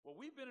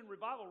We've been in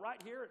revival right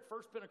here at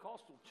First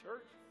Pentecostal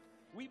Church.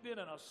 We've been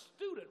in a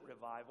student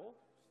revival,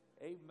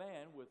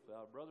 amen, with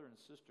brother and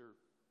sister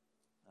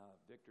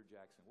Victor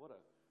Jackson. What a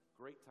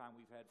great time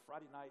we've had.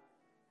 Friday night,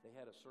 they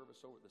had a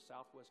service over at the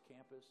Southwest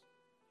campus,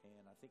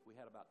 and I think we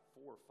had about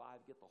 4 or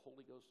 5 get the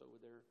Holy Ghost over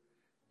there.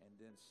 And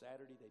then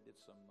Saturday, they did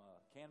some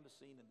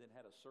canvassing and then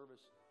had a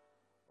service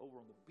over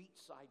on the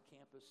Beachside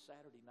campus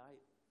Saturday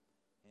night.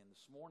 And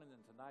this morning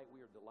and tonight,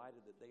 we are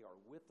delighted that they are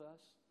with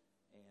us.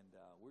 And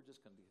we're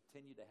just going to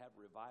continue to have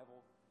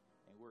revival.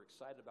 And we're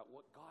excited about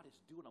what God is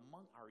doing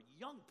among our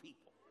young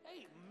people.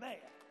 Amen.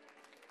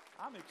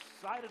 I'm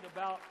excited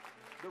about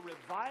the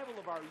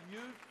revival of our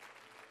youth.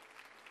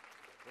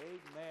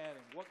 Amen.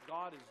 And what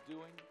God is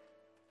doing.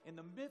 In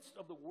the midst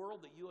of the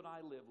world that you and I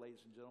live,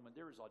 ladies and gentlemen,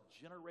 there is a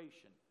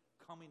generation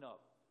coming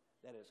up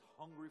that is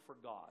hungry for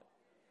God.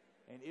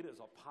 And it is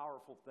a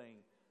powerful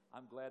thing.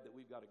 I'm glad that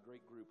we've got a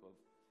great group of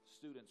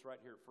students right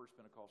here at First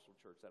Pentecostal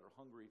Church that are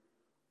hungry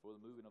for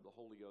the moving of the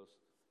Holy Ghost.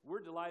 We're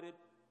delighted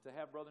to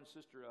have brother and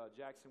sister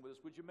Jackson with us.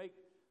 Would you make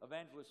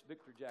evangelist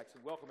Victor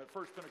Jackson welcome at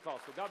First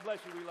Pentecostal? God bless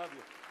you. We love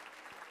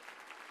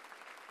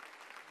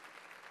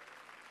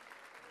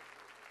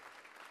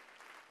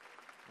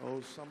you.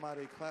 Oh,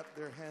 somebody clap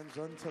their hands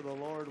unto the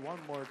Lord one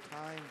more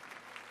time.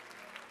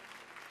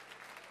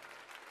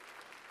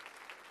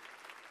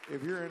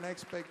 If you're in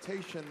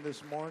expectation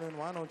this morning,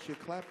 why don't you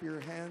clap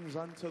your hands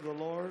unto the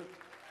Lord?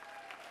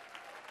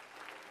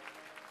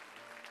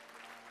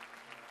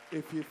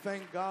 If you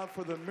thank God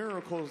for the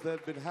miracles that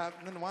have been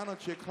happening, why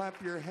don't you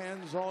clap your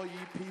hands, all ye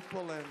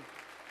people, and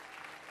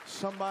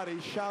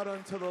somebody shout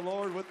unto the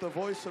Lord with the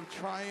voice of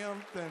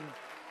triumph. And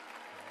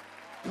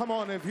come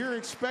on, if you're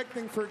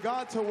expecting for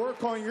God to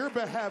work on your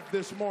behalf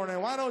this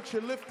morning, why don't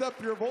you lift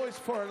up your voice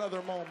for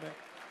another moment?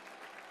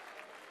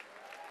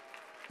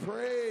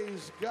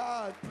 Praise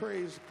God,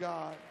 praise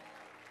God.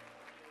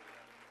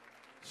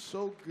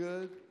 So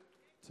good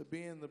to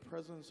be in the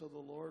presence of the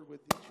Lord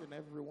with each and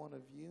every one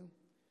of you.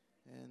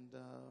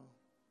 And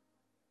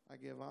I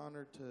give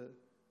honor to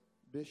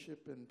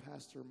Bishop and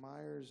Pastor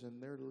Myers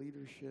and their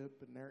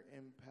leadership and their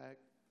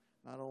impact,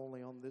 not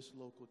only on this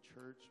local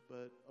church,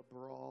 but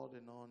abroad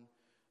and on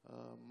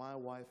my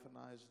wife and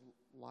I's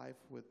life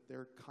with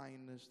their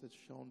kindness that's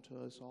shown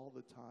to us all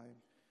the time.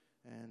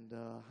 And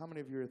how many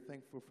of you are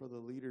thankful for the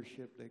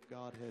leadership that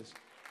God has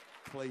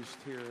placed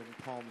here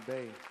in Palm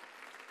Bay?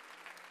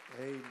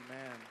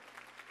 Amen.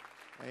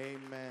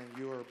 Amen.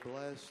 You are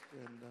blessed,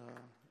 and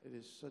it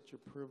is such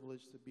a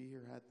privilege to be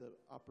here. Had the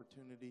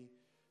opportunity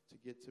to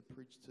get to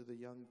preach to the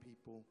young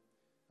people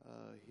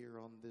here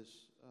on this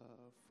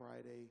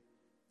Friday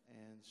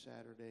and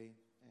Saturday,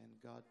 and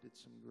God did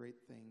some great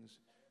things.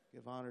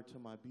 Give honor to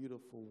my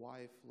beautiful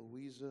wife,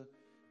 Louisa,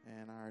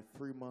 and our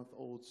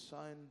 3-month-old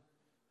son.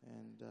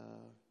 And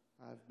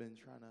I've been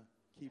trying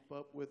to keep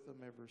up with them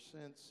ever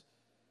since.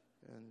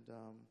 And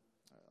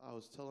I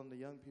was telling the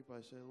young people,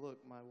 I said, look,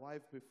 my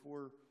wife,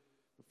 before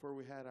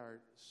we had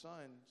our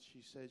son,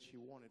 she said she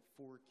wanted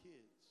 4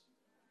 kids.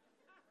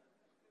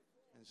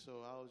 And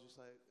so I was just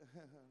like,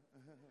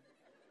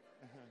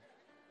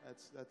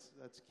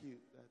 that's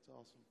cute. That's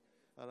awesome.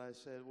 But I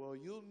said, well,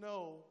 you'll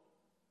know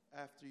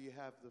after you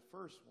have the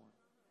first one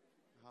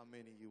how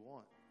many you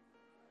want.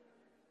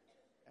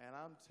 And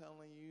I'm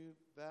telling you,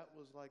 that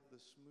was like the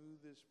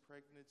smoothest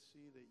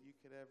pregnancy that you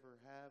could ever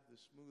have, the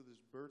smoothest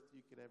birth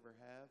you could ever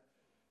have.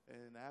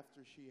 And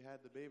after she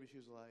had the baby, she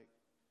was like,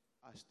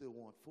 I still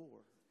want 4.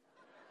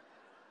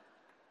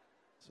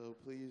 So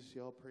please,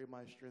 y'all pray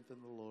my strength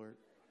in the Lord.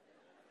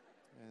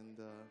 And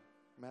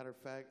matter of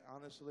fact,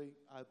 honestly,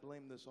 I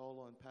blame this all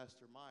on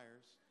Pastor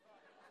Myers.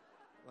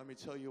 Let me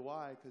tell you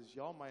why, because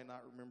y'all might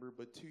not remember,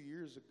 but 2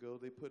 years ago,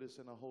 they put us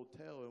in a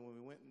hotel. And when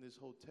we went in this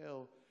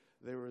hotel,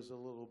 there was a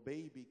little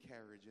baby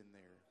carriage in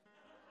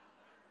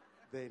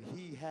there that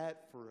he had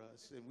for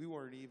us, and we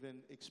weren't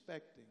even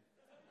expecting.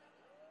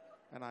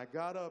 And I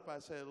got up, I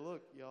said,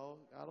 look, y'all,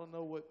 I don't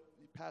know what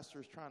the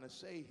pastor's trying to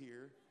say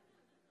here,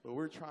 but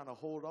we're trying to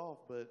hold off,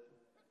 but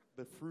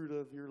the fruit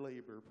of your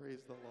labor,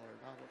 praise the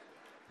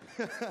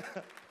Lord.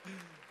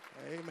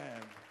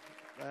 Amen.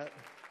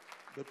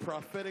 The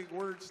prophetic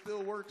word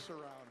still works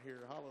around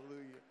here,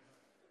 hallelujah.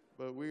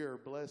 But we are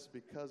blessed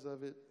because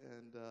of it,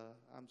 and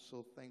I'm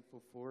so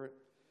thankful for it.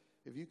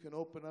 If you can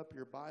open up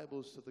your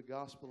Bibles to the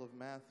Gospel of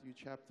Matthew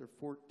chapter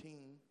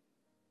 14.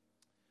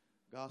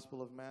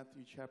 Gospel of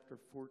Matthew chapter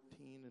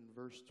 14 and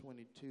verse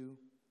 22.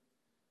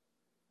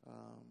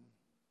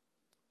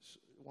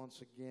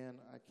 Once again,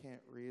 I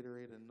can't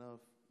reiterate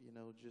enough,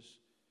 just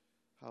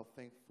how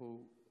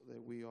thankful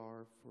that we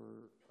are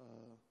for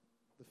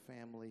the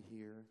family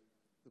here,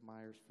 the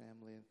Myers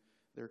family, and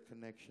their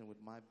connection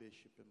with my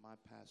bishop and my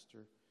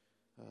pastor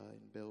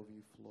in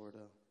Bellevue,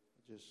 Florida.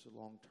 Just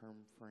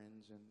long-term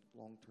friends and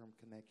long-term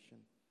connection,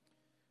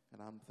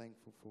 and I'm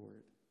thankful for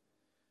it.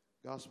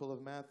 Gospel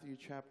of Matthew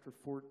chapter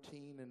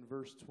 14 and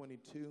verse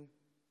 22.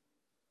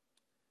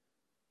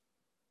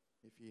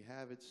 If you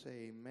have it,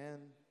 say amen.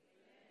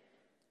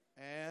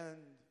 Amen. And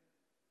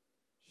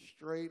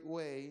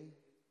straightway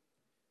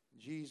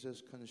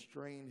Jesus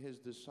constrained his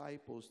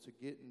disciples to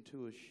get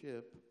into a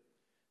ship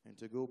and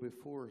to go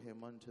before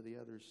him unto the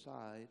other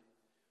side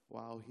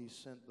while he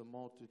sent the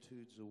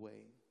multitudes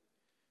away.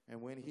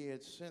 And when he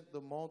had sent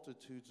the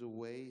multitudes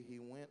away, he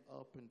went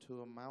up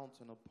into a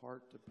mountain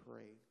apart to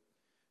pray.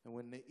 And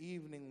when the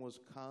evening was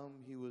come,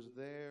 he was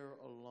there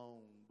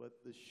alone.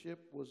 But the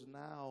ship was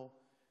now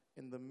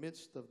in the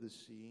midst of the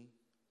sea,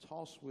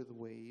 tossed with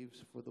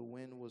waves, for the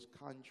wind was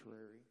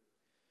contrary.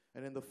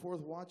 And in the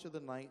fourth watch of the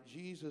night,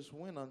 Jesus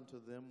went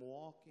unto them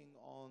walking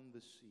on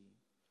the sea.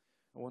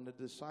 And when the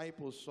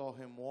disciples saw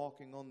him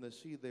walking on the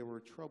sea, they were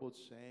troubled,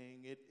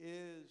 saying, It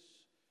is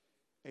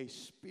a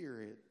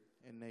spirit.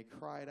 And they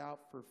cried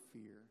out for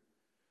fear.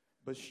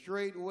 But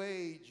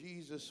straightway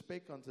Jesus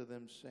spake unto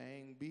them,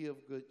 saying, Be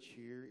of good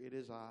cheer, it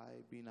is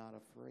I, be not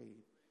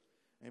afraid.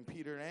 And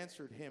Peter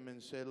answered him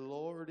and said,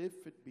 Lord,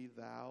 if it be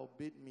thou,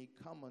 bid me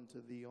come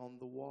unto thee on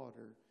the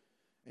water.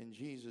 And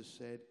Jesus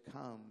said,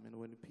 Come. And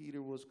when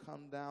Peter was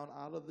come down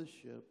out of the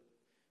ship,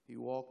 he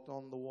walked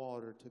on the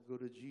water to go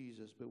to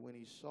Jesus. But when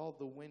he saw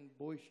the wind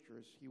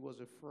boisterous, he was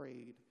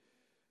afraid.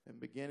 And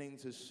beginning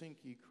to sink,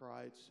 he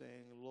cried,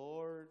 saying,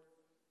 Lord,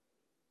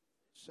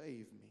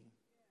 save me.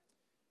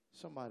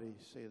 Somebody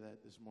say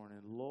that this morning.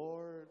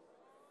 Lord,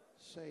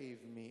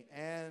 save me.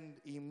 And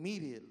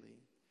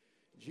immediately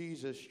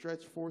Jesus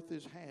stretched forth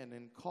his hand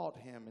and caught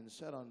him and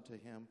said unto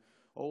him,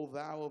 O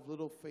thou of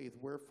little faith,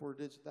 wherefore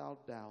didst thou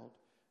doubt?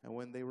 And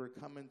when they were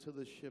come into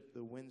the ship,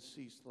 the wind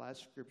ceased.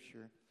 Last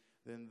scripture.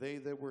 Then they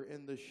that were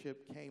in the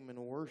ship came and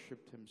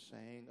worshipped him,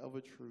 saying, Of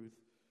a truth,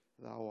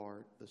 thou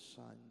art the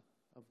Son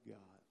of God.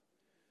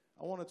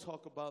 I want to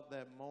talk about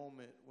that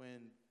moment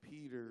when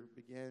Peter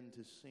began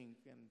to sink,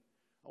 and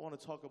I want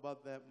to talk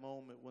about that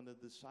moment when the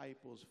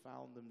disciples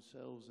found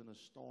themselves in a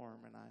storm,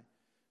 and I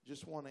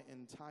just want to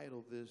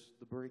entitle this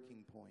The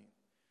Breaking Point.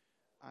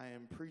 I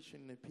am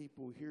preaching to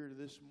people here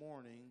this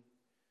morning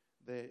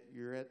that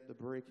you're at the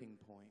breaking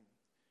point,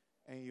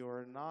 and you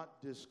are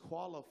not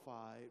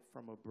disqualified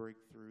from a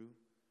breakthrough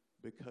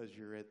because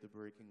you're at the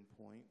breaking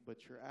point, but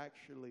you're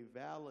actually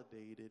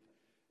validated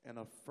and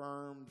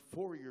affirmed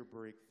for your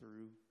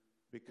breakthrough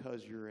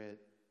because you're at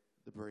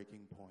the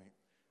breaking point.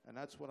 And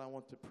that's what I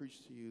want to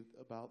preach to you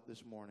about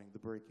this morning, the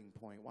breaking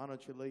point. Why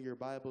don't you lay your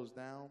Bibles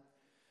down?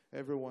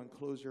 Everyone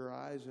close your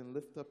eyes and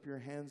lift up your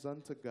hands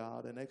unto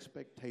God in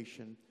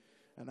expectation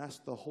and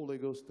ask the Holy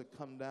Ghost to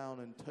come down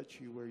and touch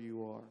you where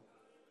you are.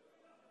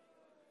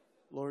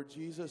 Lord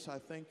Jesus, I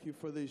thank you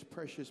for these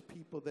precious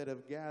people that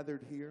have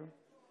gathered here.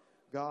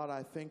 God,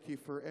 I thank you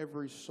for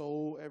every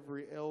soul,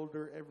 every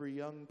elder, every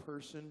young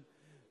person.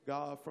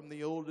 God, from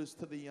the oldest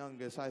to the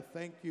youngest, I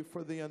thank you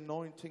for the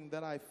anointing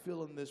that I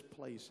feel in this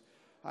place.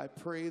 I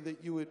pray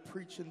that you would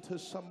preach into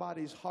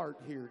somebody's heart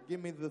here.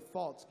 Give me the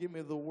thoughts. Give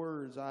me the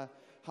words. I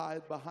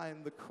hide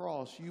behind the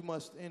cross. You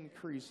must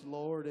increase,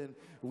 Lord, and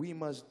we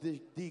must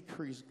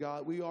decrease,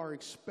 God. We are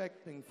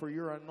expecting for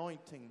your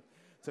anointing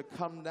to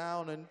come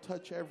down and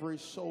touch every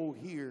soul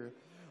here.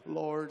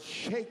 Lord,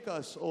 shake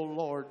us, oh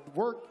Lord.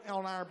 Work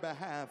on our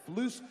behalf.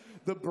 Loose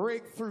the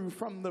breakthrough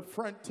from the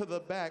front to the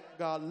back,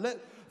 God. Let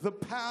the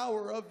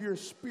power of your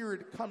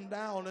Spirit come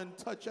down and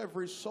touch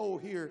every soul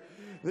here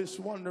this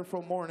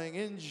wonderful morning.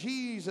 In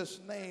Jesus'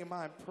 name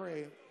I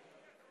pray.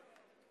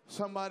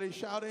 Somebody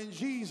shout, in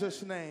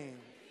Jesus' name.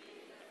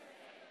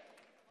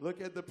 Look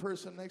at the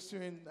person next to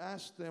you and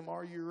ask them,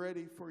 are you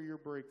ready for your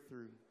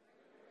breakthrough?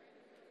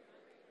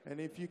 And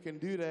if you can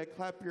do that,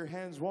 clap your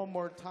hands one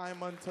more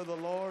time unto the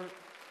Lord.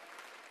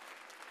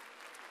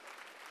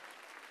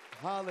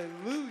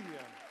 Hallelujah.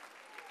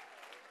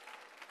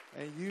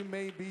 And you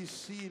may be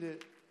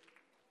seated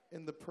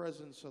in the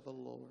presence of the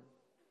Lord.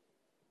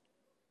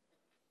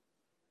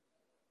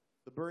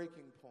 The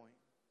breaking point.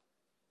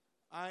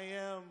 I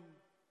am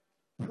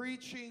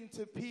preaching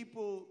to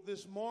people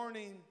this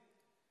morning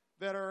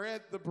that are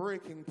at the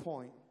breaking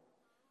point.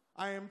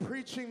 I am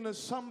preaching to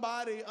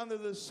somebody under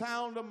the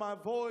sound of my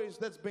voice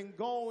that's been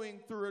going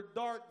through a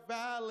dark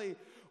valley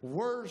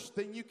worse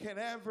than you can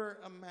ever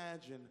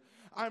imagine.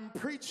 I'm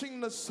preaching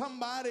to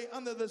somebody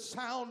under the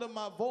sound of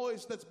my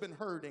voice that's been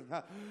hurting.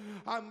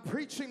 I'm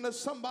preaching to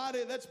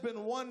somebody that's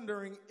been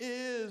wondering,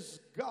 is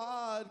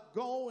God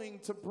going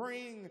to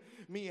bring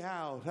me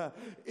out?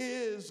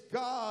 Is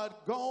God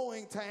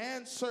going to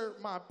answer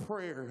my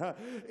prayer?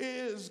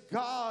 Is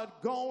God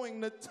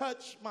going to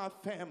touch my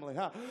family?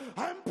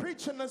 I'm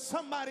preaching to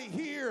somebody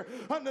here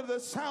under the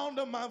sound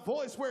of my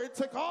voice where it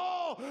took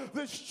all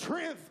the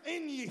strength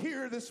in you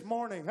here this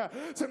morning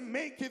to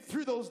make it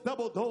through those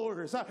double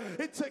doors.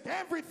 It took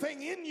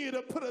everything in you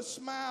to put a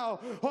smile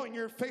on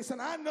your face.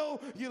 And I know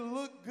you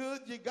look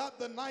good. You got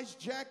the nice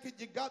jacket.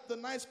 You got the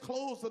nice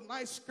clothes, the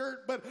nice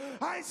skirt. But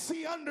I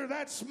see under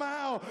that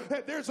smile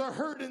that there's a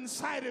hurt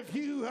inside of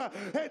you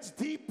that's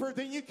deeper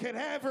than you can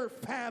ever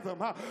fathom.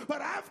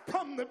 But I've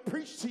come to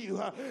preach to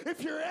you.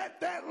 If you're at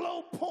that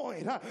low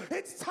point,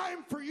 it's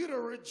time for you to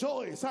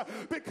rejoice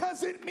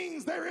because it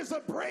means there is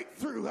a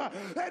breakthrough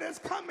that is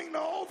coming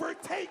to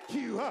overtake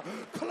you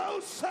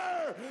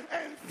closer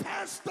and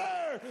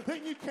faster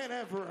than you can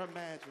ever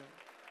imagine.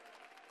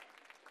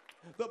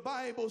 The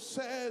Bible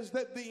says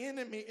that the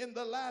enemy in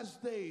the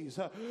last days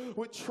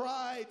would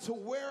try to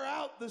wear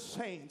out the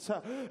saints.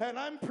 And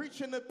I'm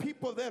preaching to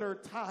people that are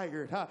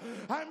tired.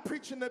 I'm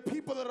preaching to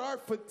people that are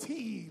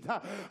fatigued.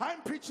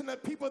 I'm preaching to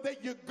people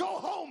that you go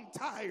home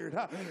tired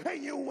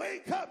and you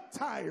wake up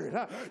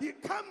tired. You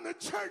come to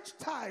church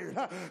tired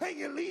and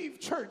you leave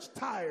church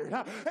tired.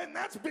 And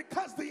that's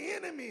because the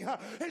enemy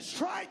is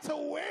trying to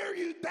wear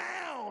you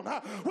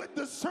down with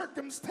the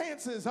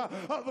circumstances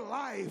of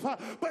life.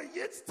 But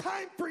it's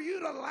time for you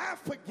to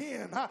laugh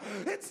again.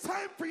 It's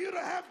time for you to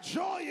have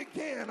joy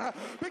again,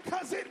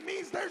 because it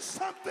means there's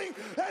something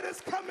that is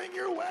coming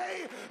your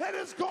way that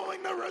is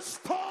going to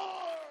restore.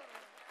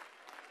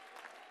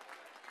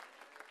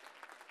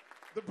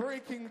 The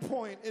breaking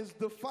point is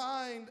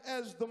defined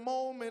as the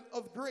moment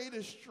of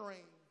greatest strain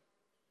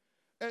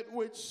at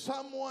which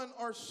someone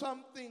or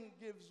something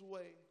gives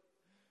way.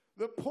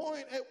 The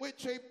point at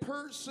which a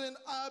person,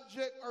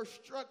 object, or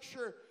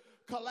structure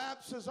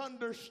collapses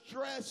under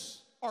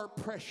stress or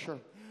pressure.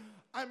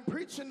 I'm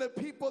preaching to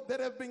people that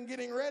have been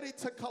getting ready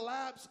to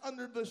collapse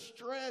under the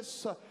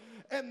stress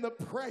and the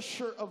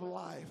pressure of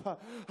life.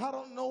 I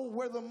don't know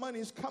where the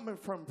money's coming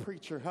from,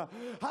 preacher.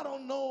 I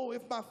don't know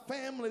if my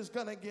family's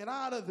going to get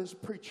out of this,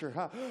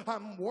 preacher.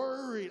 I'm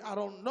worried. I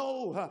don't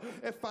know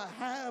if I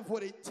have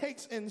what it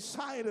takes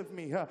inside of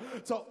me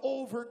to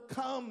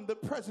overcome the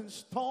present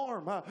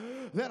storm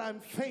that I'm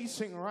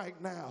facing right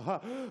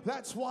now.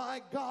 That's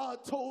why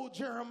God told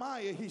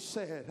Jeremiah, he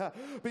said,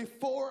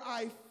 before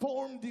I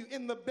formed you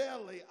in the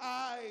belly,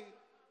 I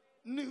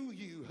knew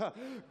you.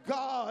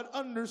 God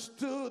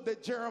understood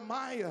that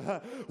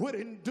Jeremiah would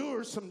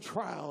endure some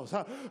trials.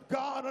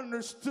 God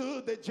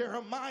understood that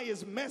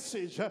Jeremiah's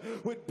message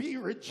would be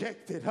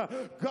rejected.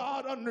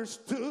 God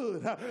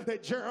understood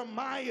that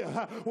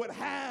Jeremiah would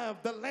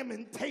have the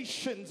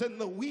lamentations and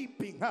the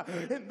weeping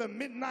in the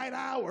midnight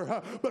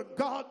hour. But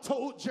God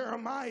told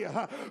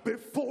Jeremiah,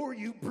 before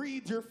you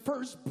breathe your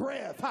first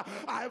breath,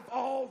 I've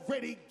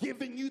already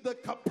given you the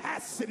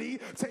capacity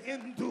to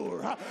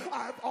endure.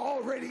 I've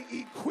already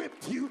equipped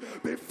you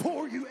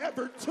before you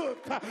ever took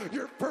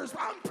your first.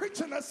 I'm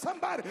preaching to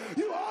somebody.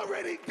 You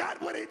already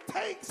got what it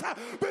takes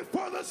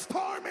before the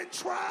storm and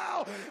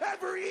trial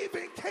ever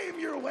even came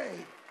your way.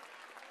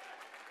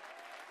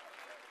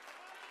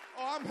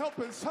 Oh, I'm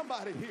helping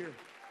somebody here.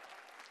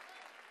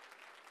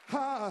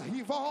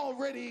 You've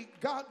already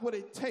got what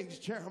it takes,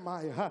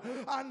 Jeremiah.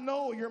 I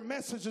know your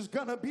message is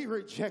going to be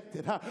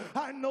rejected.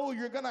 I know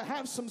you're going to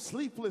have some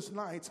sleepless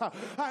nights.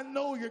 I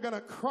know you're going to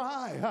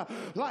cry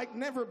like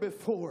never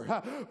before.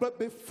 But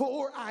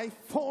before I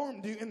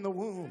formed you in the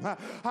womb,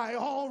 I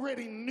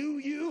already knew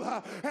you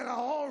and I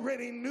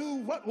already knew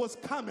what was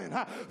coming.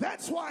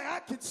 That's why I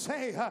could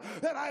say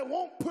that I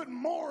won't put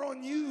more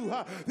on you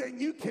than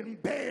you can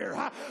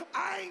bear.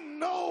 I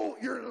know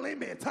your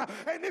limit.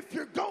 And if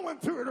you're going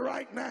through it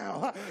right now,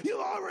 you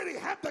already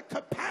have the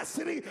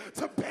capacity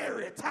to bear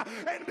it.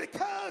 And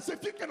because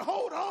if you can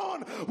hold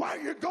on while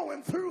you're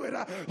going through it,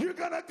 you're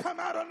going to come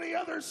out on the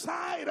other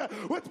side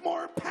with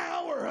more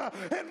power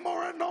and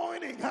more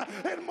anointing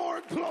and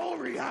more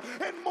glory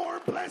and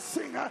more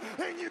blessing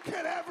than you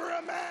could ever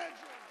imagine.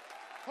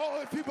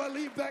 Oh, if you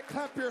believe that,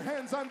 clap your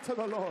hands unto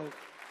the Lord.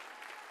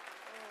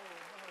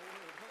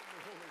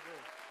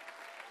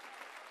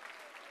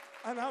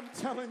 And I'm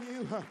telling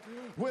you,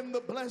 when the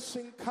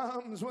blessing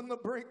comes, when the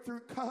breakthrough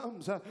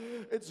comes,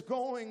 it's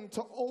going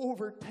to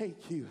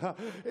overtake you.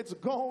 It's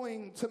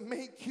going to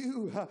make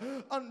you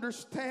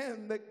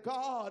understand that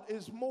God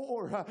is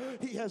more.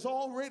 He has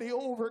already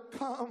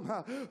overcome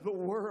the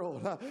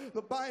world.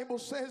 The Bible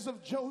says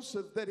of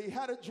Joseph that he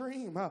had a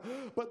dream,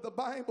 but the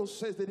Bible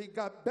says that he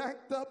got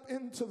backed up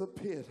into the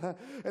pit,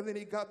 and then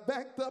he got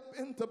backed up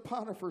into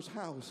Potiphar's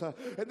house,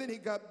 and then he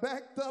got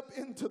backed up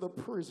into the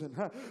prison,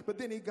 but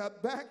then he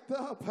got backed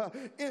up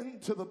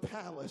into the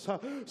palace.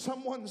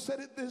 Someone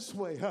said it this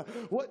way,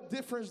 what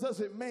difference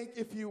does it make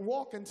if you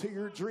walk into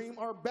your dream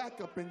or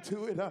back up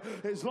into it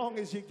as long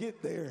as you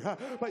get there?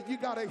 But you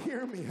got to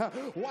hear me.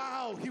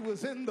 While he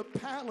was in the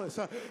palace,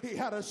 he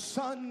had a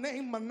son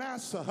named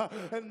Manasseh,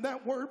 and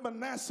that word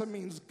Manasseh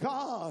means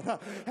God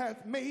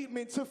hath made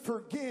me to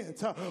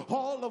forget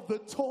all of the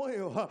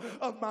toil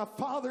of my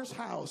father's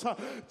house.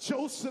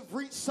 Joseph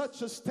reached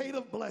such a state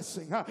of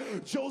blessing.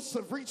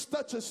 Joseph reached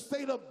such a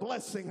state of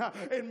blessing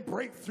and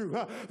breakthrough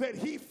that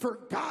he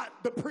forgot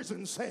the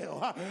prison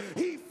cell.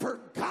 He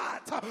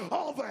forgot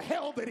all the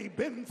hell that he'd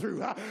been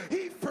through.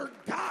 He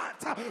forgot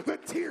the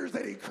tears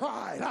that he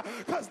cried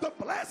because the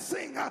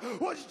blessing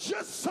was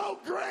just so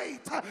great.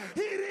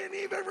 He didn't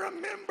even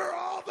remember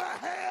all the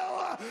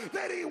hell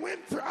that he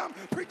went through. I'm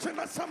preaching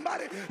to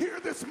somebody here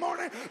this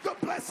morning. The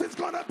blessing's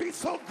going to be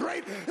so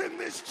great in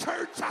this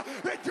church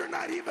that you're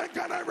not even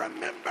going to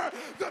remember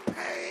the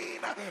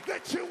pain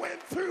that you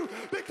went through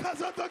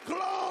because of the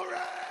glory.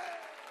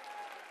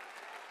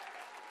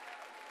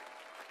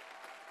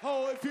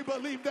 Oh, if you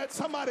believe that,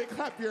 somebody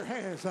clap your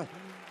hands.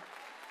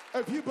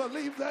 If you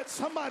believe that,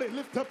 somebody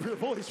lift up your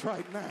voice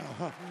right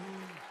now.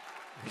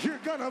 you're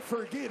going to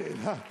forget it.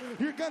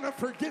 You're going to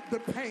forget the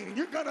pain.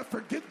 You're going to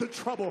forget the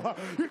trouble.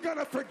 You're going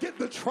to forget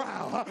the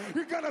trial.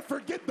 You're going to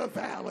forget the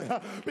valley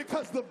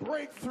because the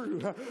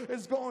breakthrough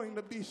is going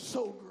to be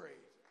so great.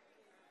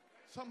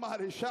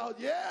 Somebody shout,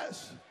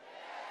 yes.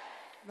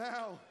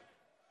 Now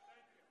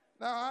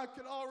I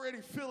can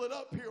already fill it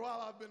up here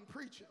while I've been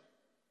preaching.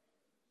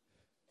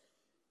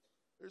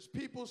 There's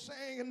people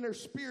saying in their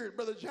spirit,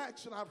 Brother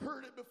Jackson, I've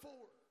heard it before.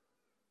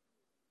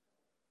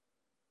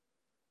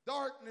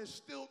 Darkness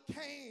still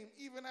came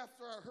even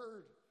after I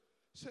heard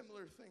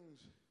similar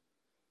things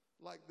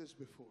like this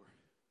before.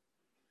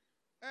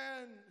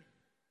 And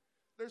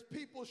there's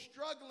people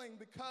struggling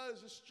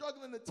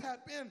to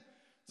tap in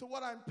to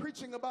what I'm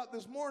preaching about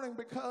this morning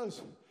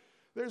because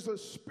there's a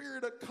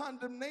spirit of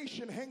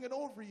condemnation hanging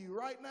over you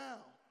right now.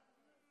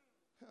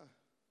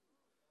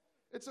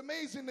 It's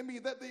amazing to me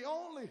that the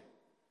only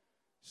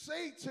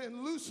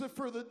Satan,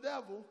 Lucifer, the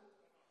devil,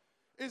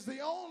 is the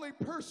only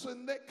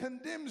person that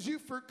condemns you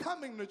for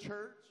coming to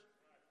church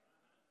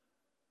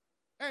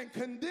and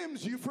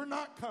condemns you for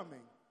not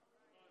coming.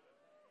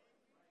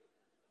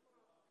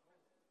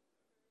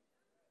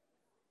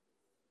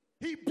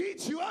 He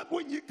beats you up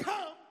when you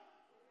come,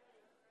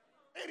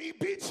 and he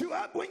beats you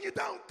up when you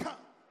don't come.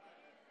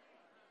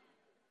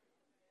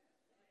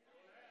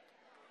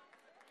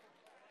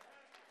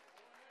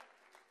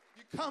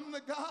 You come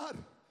to God,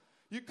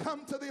 you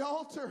come to the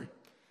altar,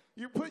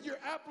 you put your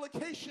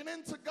application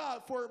into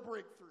God for a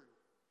breakthrough.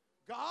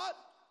 God,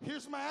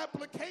 here's my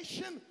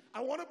application.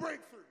 I want a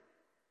breakthrough.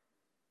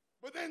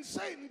 But then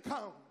Satan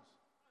comes,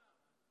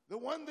 the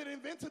one that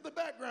invented the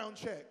background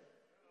check.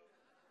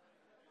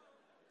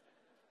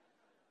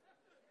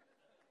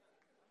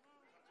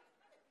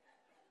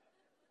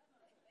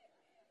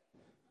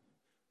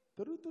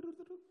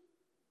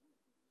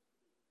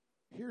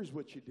 Here's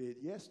what you did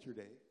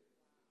yesterday.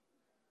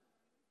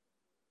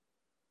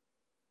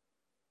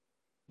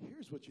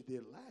 Here's what you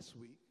did last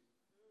week.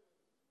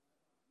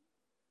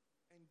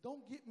 And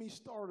don't get me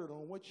started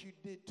on what you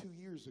did 2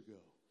 years ago.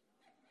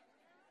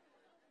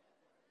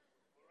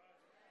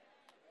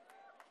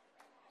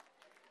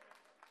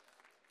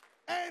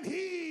 And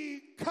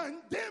he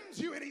condemns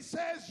you and he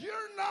says,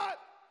 you're not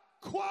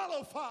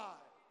qualified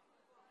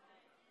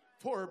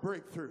for a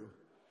breakthrough.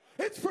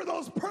 It's for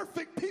those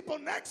perfect people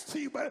next to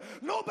you, but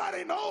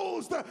nobody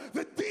knows the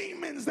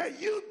demons that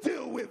you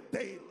deal with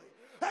daily.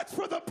 That's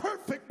for the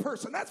perfect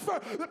person. That's for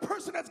the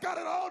person that's got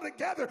it all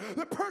together,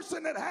 the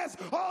person that has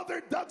all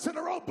their ducks in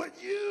a row, but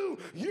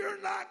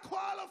you're not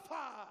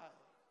qualified.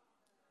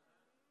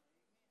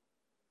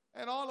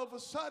 And all of a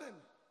sudden,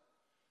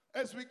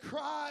 as we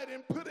cried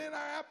and put in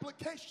our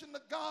application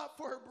to God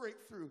for a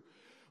breakthrough,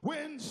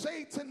 when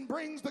Satan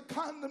brings the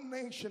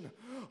condemnation,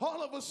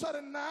 all of a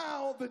sudden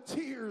now the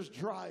tears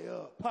dry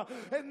up.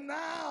 And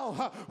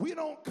now we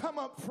don't come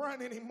up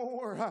front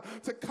anymore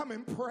to come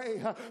and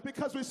pray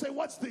because we say,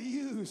 what's the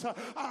use?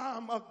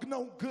 I'm a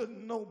no good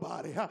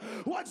nobody.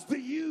 What's the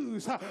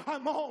use?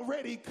 I'm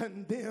already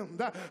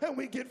condemned. And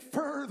we get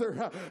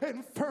further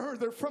and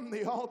further from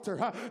the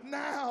altar.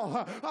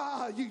 Now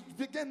you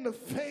begin to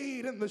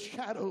fade in the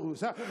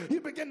shadows.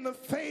 You begin to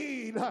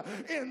fade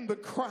in the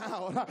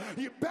crowd.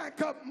 You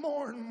back up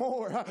more and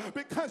more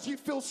because you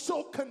feel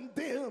so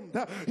condemned.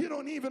 You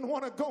don't even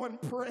want to go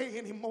and pray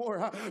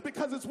anymore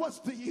because it's what's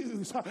the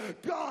use?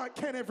 God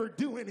can't ever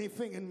do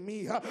anything in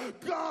me.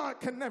 God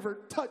can never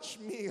touch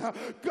me.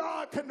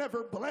 God can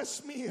never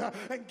bless me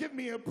and give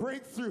me a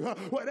breakthrough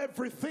with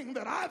everything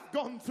that I've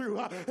gone through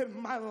in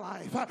my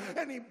life.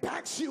 And he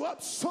backs you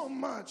up so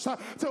much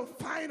till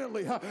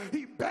finally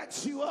he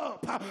backs you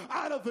up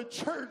out of the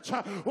church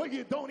where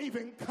you don't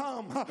even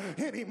come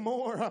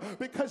anymore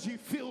because you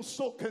feel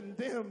so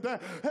condemned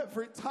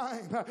every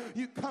time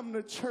you come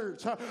to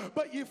church.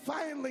 But you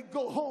finally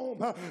go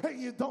home and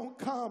you don't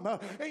come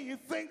and you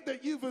think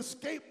that you've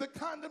escaped the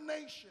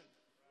condemnation.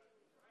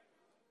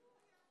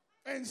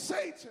 And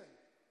Satan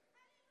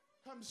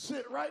comes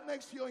sit right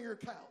next to you on your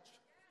couch.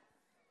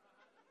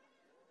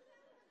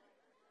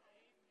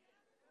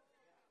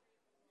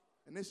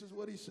 And this is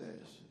what he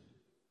says.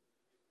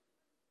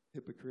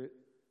 Hypocrite.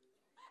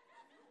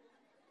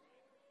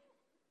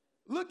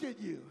 Look at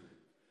you.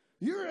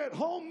 You're at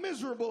home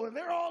miserable and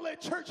they're all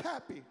at church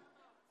happy.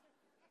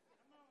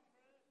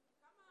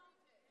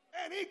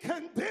 And he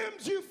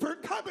condemns you for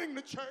coming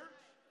to church.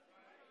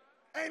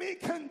 And he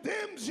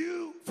condemns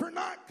you for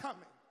not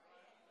coming.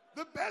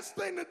 The best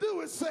thing to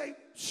do is say,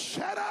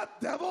 shut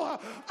up,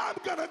 devil. I'm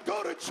going to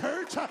go to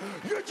church.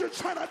 You're just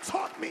trying to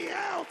talk me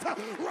out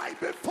right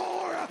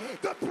before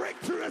the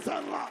breakthrough is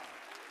unlocked.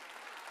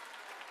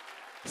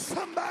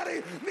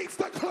 Somebody needs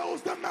to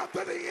close the mouth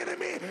of the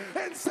enemy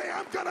and say,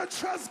 I'm going to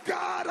trust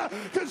God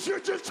because you're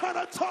just trying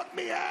to talk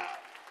me out.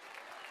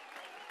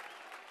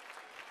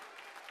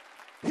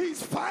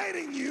 He's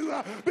fighting you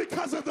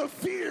because of the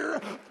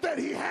fear that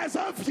he has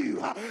of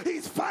you.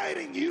 He's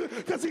fighting you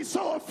because he's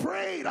so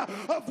afraid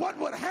of what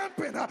would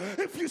happen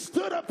if you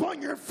stood up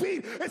on your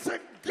feet and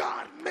said,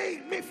 God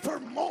made me for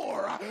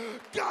more.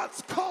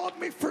 God's called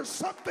me for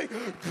something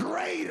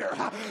greater.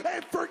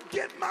 And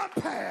forget my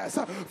past,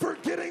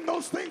 forgetting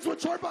those things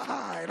which are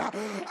behind.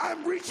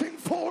 I'm reaching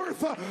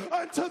forth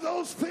unto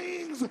those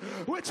things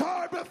which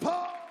are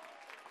before.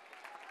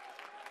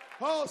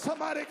 Oh,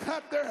 somebody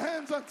clap their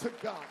hands unto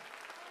God.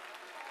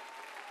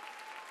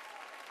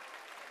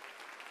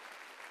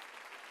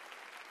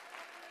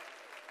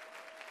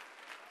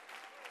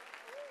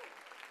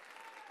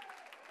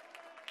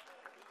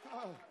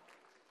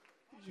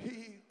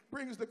 He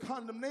brings the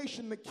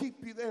condemnation to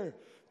keep you there,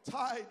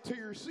 tied to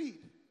your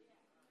seat.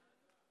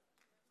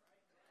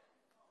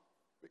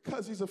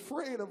 Because he's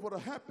afraid of what will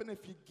happen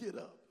if you get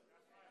up.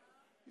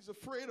 He's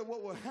afraid of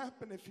what will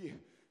happen if you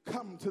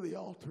come to the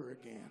altar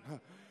again.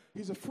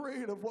 He's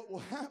afraid of what will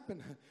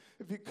happen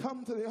if you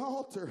come to the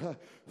altar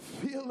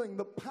feeling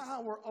the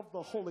power of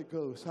the Holy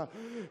Ghost.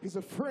 He's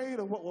afraid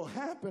of what will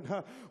happen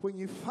when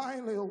you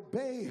finally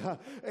obey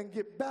and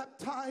get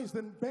baptized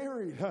and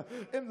buried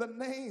in the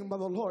name of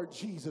the Lord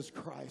Jesus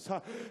Christ.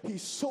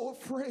 He's so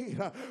afraid,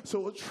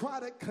 so he'll try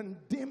to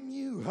condemn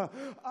you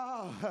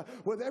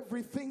with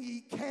everything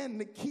he can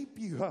to keep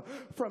you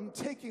from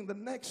taking the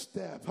next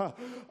step.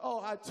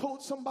 I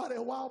told somebody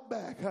a while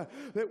back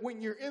that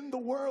when you're in the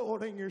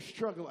world and you're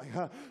struggling,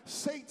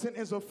 Satan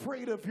is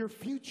afraid of your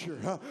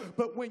future.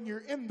 But when you're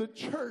in the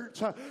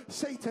church,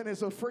 Satan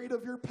is afraid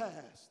of your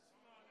past.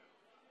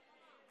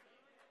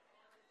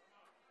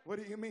 What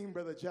do you mean,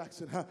 Brother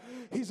Jackson?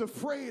 He's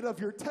afraid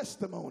of your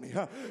testimony.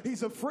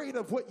 He's afraid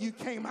of what you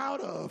came out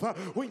of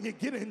when you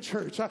get in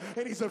church.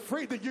 And he's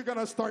afraid that you're going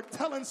to start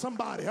telling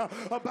somebody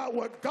about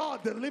what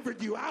God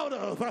delivered you out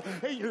of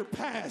in your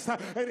past.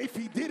 And if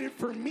he did it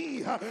for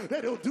me, that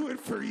he'll do it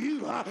for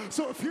you.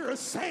 So if you're a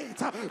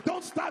saint,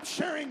 don't stop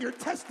sharing your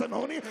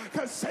testimony,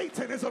 because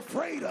Satan is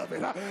afraid of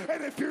it.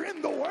 And if you're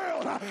in the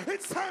world,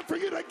 it's time for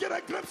you to get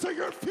a glimpse of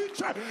your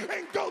future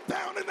and go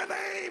down in the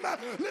name.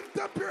 Lift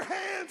up your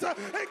hands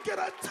and get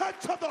a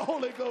touch of the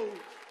Holy Ghost.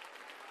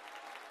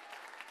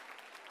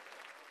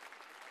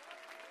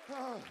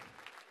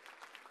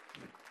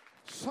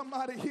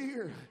 Somebody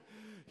here,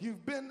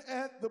 you've been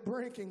at the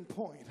breaking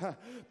point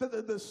that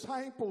the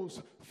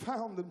disciples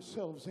found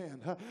themselves in.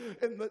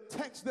 In the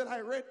text that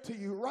I read to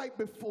you right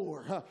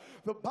before,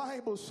 the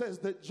Bible says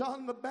that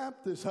John the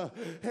Baptist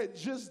had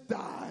just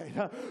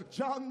died.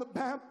 John the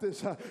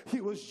Baptist,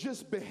 he was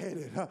just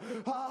beheaded.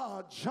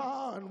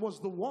 John was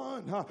the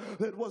one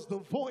that was the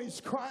voice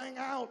crying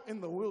out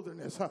in the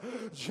wilderness.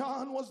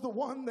 John was the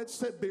one that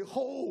said,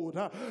 behold,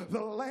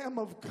 the Lamb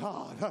of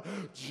God.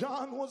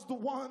 John was the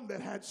one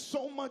that had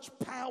so much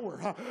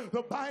power.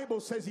 The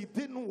Bible says he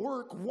didn't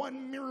work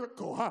one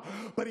miracle,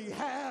 but he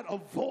had a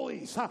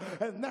voice,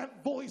 and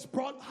that voice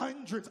brought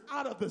hundreds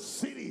out of the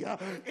city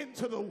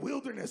into the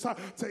wilderness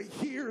to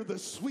hear the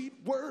sweet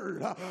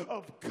word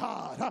of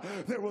God.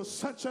 There was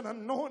such an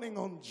anointing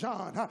on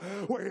John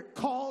where it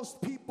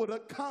caused people to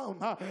come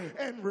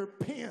and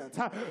repent.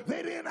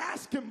 They didn't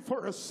ask him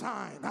for a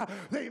sign.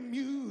 They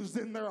mused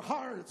in their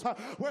hearts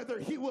whether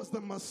he was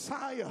the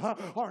Messiah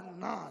or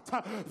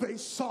not. They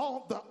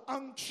saw the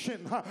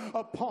unction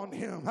upon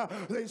him.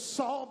 They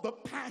saw the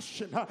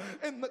passion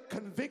and the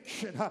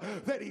conviction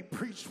that he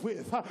preached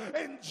with.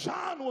 And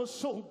John was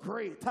so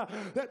great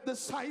that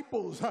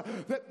disciples,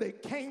 that they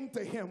came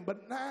to him.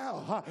 But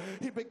now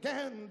he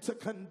began to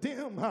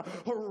condemn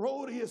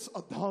Herodias'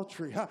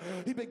 adultery.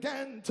 He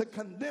began to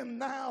condemn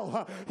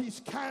now.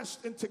 He's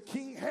cast into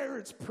King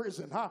Herod's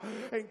prison.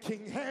 And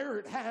King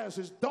Herod has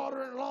his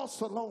daughter-in-law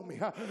Salome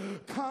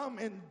come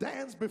and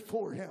dance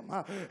before him.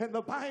 And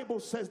the Bible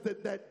says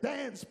that that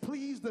dance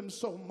pleased him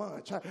so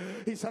much.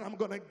 He said, I'm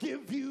going to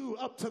give you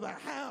up to the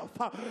half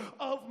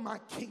of my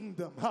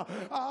kingdom.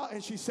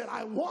 And she said,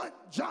 I want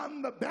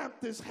John the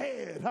Baptist's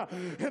head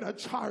in a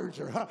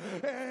charger.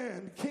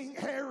 And King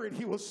Herod,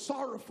 he was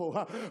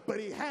sorrowful, but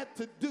he had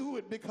to do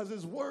it because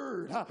his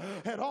word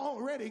had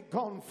already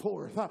gone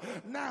forth.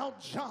 Now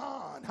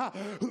John,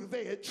 who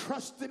they had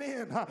trusted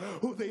in,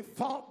 who they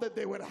thought that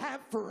they would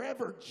have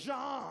forever,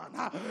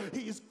 John,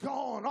 he's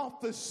gone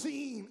off the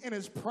scene in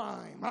his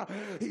prime.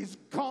 He's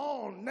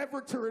gone,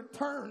 never to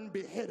return,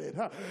 beheaded.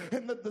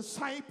 And the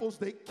disciples,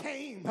 they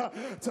came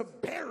to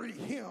bury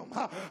him,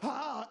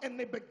 and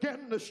they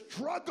began to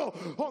struggle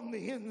on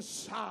the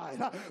inside.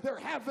 They're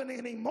having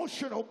an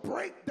emotional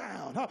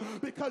breakdown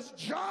because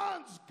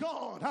John's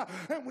gone,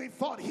 and we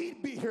thought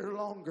he'd be here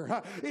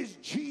longer. Is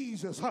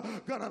Jesus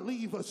gonna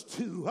leave us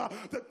too?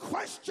 The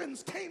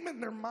questions came in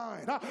their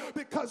mind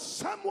because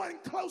someone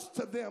close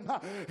to them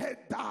had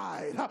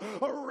died.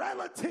 A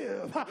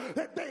relative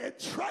that they had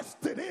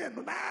trusted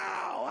in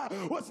now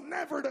was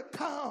never to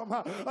come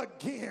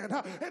again.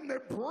 And they're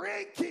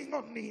breaking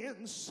on the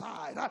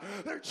inside.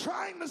 They're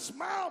trying to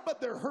smile,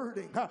 but they're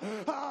hurting.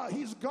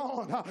 He's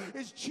gone.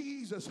 Is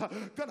Jesus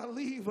going to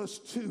leave us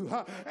too?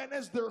 And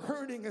as they're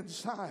hurting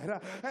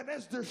inside, and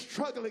as they're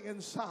struggling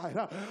inside,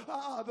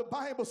 the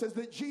Bible says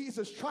that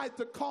Jesus tried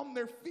to calm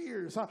their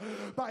fears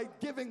by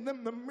giving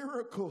them the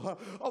miracle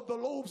of the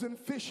loaves and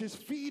fishes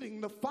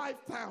feeding the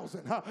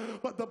 5,000.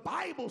 But the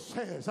Bible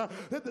says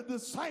that the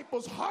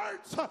disciples'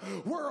 hearts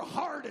were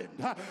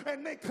hardened,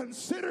 and they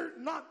considered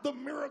not the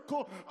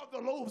miracle of the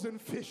loaves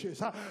and fishes.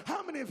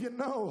 How many of you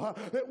know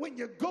that when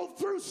you go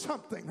through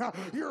something,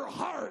 your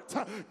heart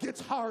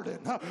gets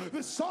hardened?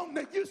 The song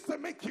that used to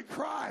make you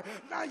cry,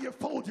 now you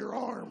fold your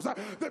arms.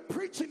 The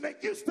preaching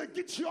that used to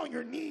get you on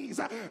your knees,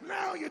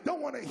 now you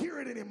don't want to hear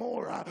it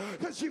anymore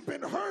because you've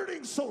been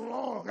hurting so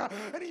long,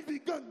 and you've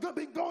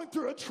been going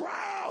through a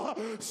trial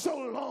so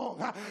long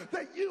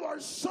that you are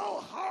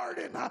so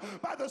hardened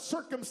by the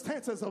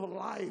circumstances of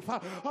life.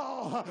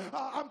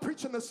 I'm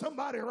preaching to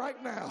somebody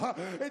right now.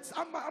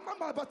 I'm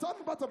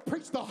about to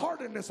preach the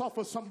hardness off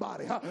of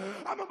somebody.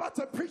 I'm about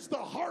to preach the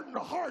hardened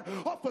heart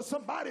off of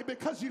somebody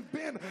because you've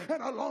been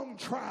in a long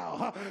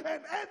trial.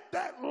 And at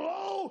that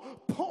low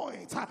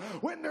point,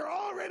 when they're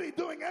already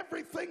doing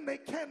everything they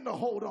can to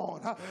hold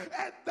on,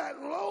 at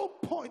that low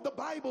point, the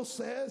Bible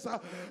says,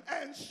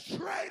 and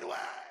straightway,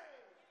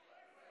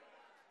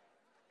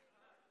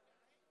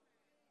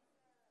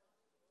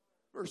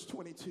 verse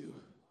 22,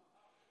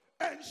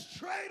 and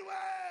straightway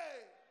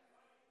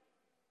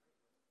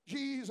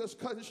Jesus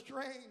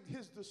constrained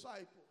his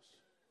disciples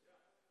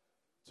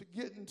to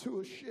get into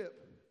a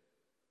ship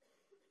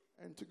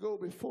and to go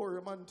before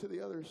him unto the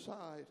other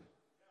side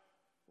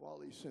while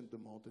he sent the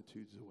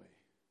multitudes away.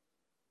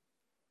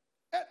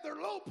 At their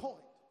low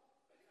point,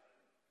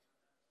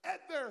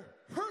 at their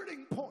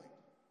hurting point,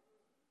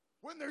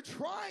 when they're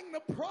trying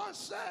to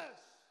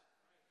process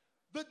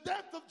the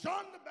death of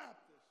John the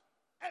Baptist,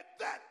 at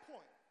that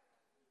point,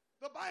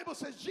 the Bible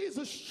says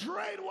Jesus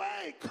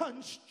straightway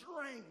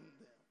constrained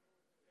them.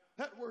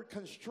 That word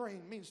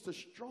constrain means to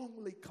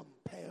strongly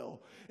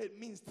compel. It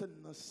means to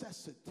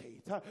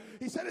necessitate.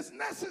 He said it's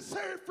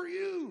necessary for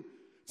you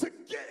to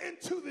get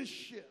into this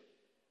ship.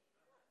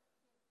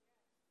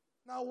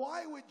 Now,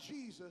 why would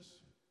Jesus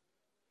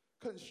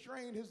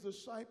constrain his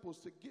disciples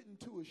to get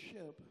into a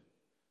ship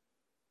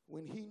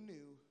when he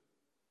knew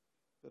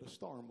that a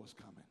storm was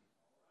coming?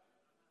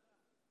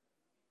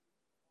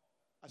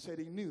 I said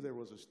he knew there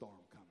was a storm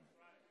coming.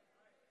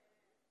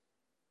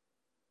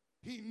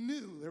 He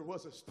knew there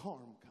was a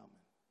storm coming.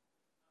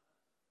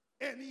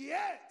 And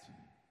yet,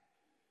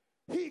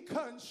 he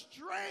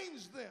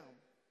constrains them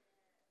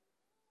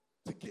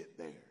to get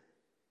there.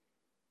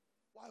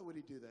 Why would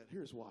he do that?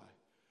 Here's why.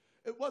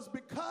 It was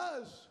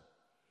because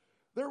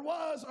there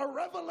was a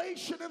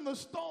revelation in the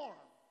storm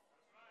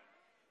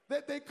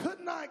that they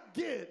could not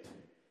get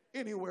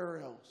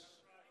anywhere else.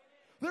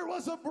 There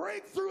was a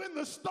breakthrough in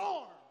the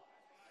storm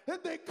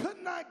that they could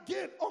not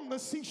get on the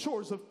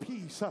seashores of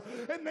peace,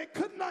 and they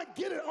could not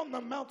get it on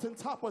the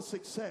mountaintop of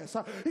success.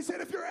 He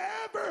said, if you're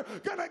ever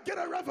gonna get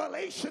a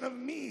revelation of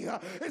me,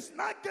 it's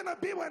not gonna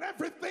be when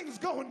everything's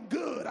going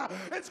good.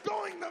 It's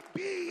going to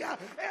be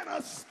in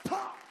a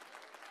storm.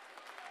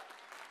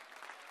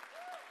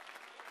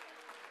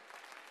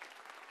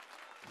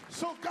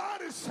 So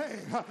God is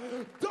saying,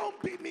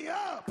 don't beat me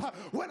up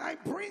when I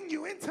bring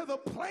you into the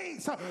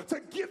place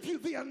to give you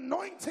the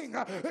anointing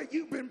that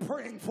you've been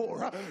praying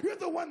for. You're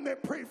the one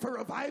that prayed for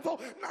revival,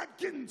 not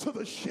getting to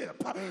the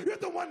ship. You're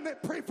the one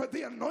that prayed for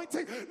the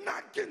anointing,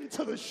 not getting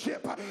to the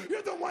ship.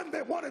 You're the one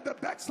that wanted the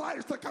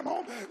backsliders to come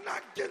home,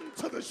 not getting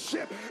to the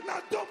ship. Now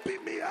don't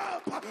beat me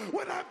up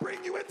when I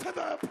bring you into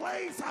the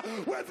place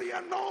where the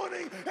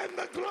anointing and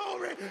the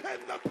glory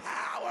and the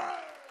power.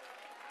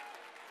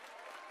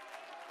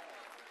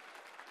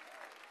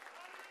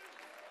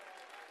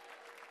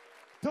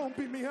 Don't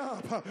beat me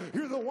up.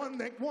 You're the one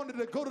that wanted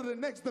to go to the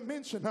next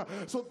dimension.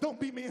 So don't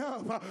beat me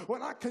up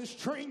when I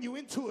constrain you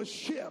into a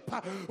ship,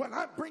 when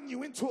I bring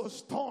you into a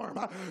storm.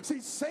 See,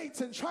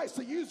 Satan tries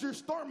to use your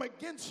storm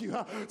against you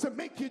to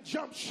make you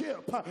jump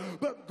ship.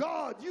 But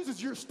God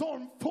uses your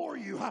storm for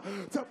you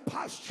to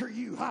posture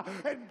you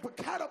and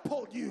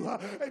catapult you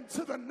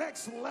into the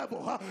next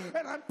level.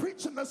 And I'm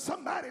preaching to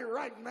somebody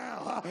right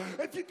now.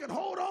 If you can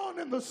hold on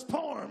in the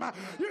storm,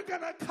 you're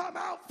going to come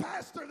out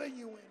faster than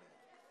you went.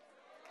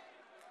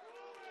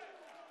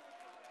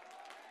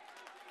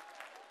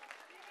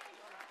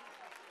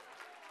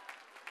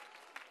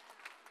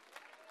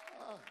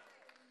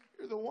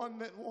 You're the one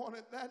that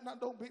wanted that. Now,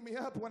 don't beat me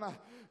up when I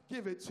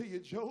give it to you,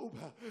 Job.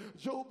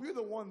 Job, you're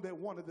the one that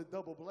wanted the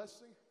double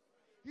blessing.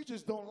 You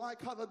just don't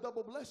like how the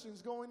double blessing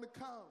is going to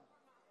come.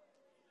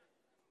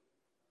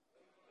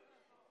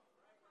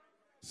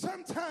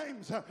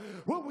 Sometimes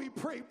when we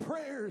pray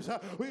prayers,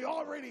 we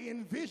already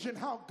envision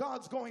how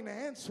God's going to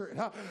answer it,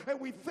 and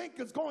we think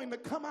it's going to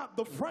come out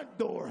the front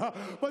door.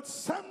 But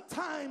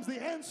sometimes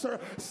the answer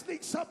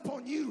sneaks up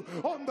on you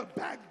on the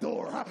back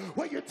door,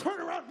 where you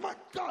turn around, my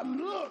God,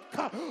 look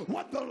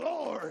what the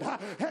Lord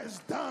has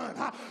done.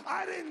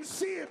 I didn't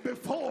see it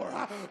before,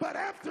 but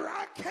after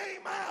I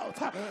came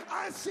out,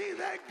 I see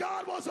that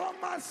God was on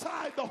my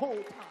side the whole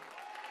time.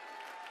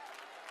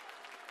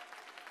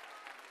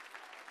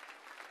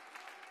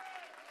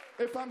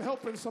 If I'm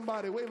helping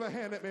somebody, wave a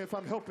hand at me if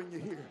I'm helping you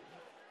here.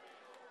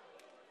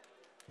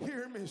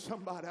 Hear me,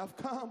 somebody. I've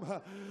come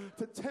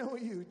to tell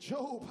you,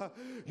 Job,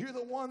 you're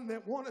the one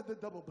that wanted the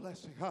double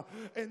blessing.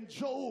 And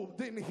Job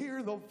didn't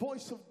hear the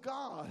voice of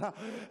God.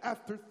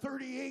 After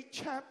 38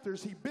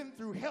 chapters, he'd been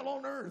through hell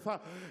on earth,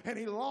 and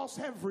he lost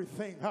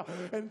everything.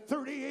 In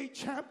 38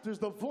 chapters,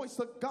 the voice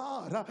of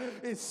God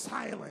is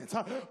silent.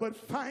 But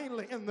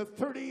finally, in the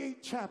 38th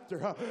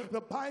chapter,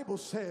 the Bible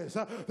says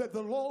that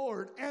the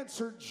Lord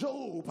answered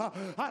Job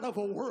out of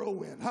a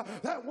whirlwind.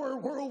 That word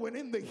whirlwind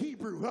in the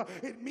Hebrew,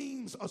 it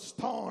means a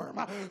storm.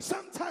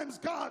 Sometimes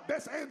God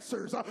best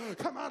answers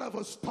come out of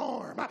a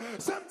storm.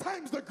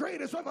 Sometimes the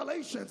greatest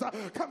revelations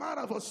come out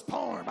of a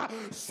storm.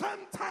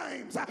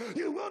 Sometimes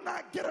you will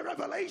not get a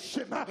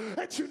revelation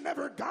that you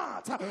never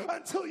got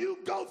until you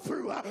go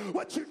through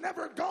what you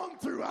never gone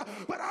through.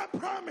 But I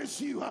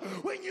promise you,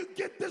 when you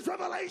get this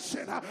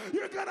revelation,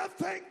 you're going to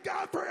thank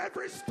God for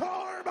every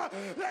storm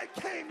that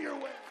came your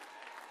way.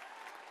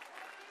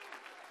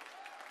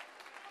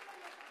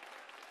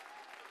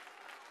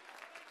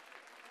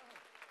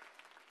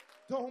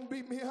 Don't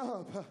beat me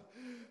up.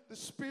 The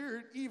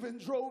Spirit even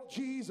drove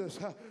Jesus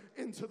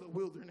into the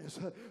wilderness.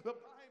 The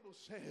Bible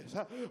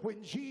says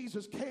when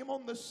Jesus came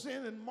on the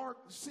scene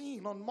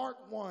on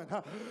Mark 1,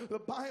 the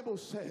Bible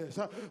says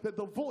that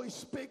the voice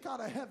spake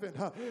out of heaven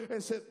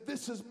and said,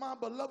 "This is my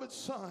beloved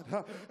Son,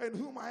 in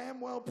whom I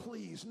am well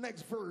pleased."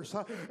 Next verse.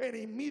 And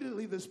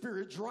immediately the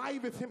Spirit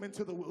driveth him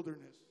into the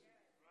wilderness.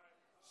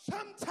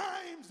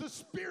 Sometimes the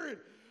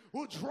Spirit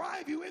will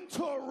drive you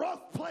into a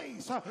rough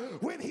place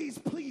when he's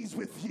pleased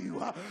with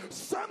you.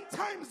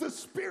 Sometimes the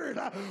Spirit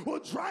will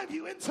drive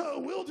you into a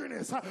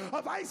wilderness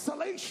of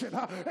isolation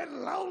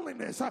and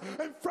loneliness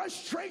and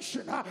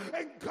frustration.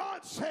 And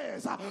God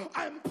says,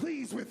 I'm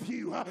pleased with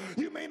you.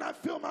 You may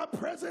not feel my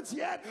presence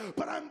yet,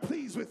 but I'm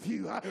pleased with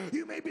you.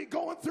 You may be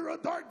going through a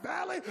dark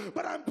valley,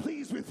 but I'm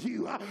pleased with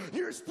you.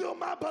 You're still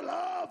my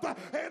beloved,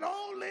 and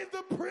only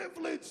the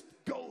privileged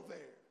go there.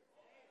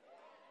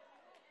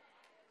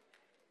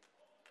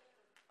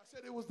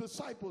 Said it was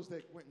disciples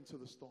that went into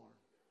the storm,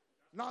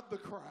 not the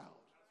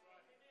crowd.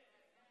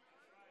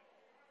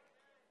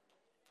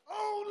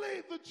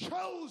 Only the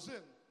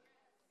chosen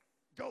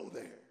go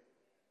there.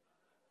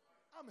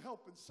 I'm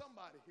helping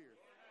somebody here.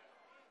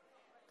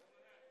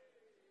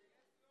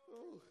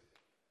 Oh,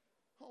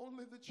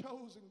 only the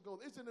chosen go.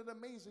 Isn't it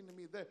amazing to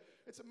me that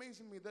it's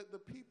amazing to me that the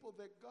people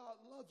that God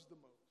loves the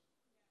most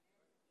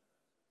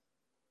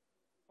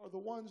are the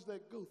ones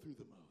that go through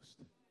the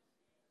most.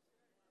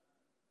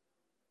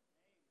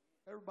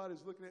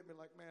 Everybody's looking at me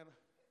like, man,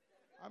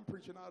 I'm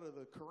preaching out of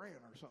the Quran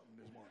or something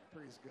this morning.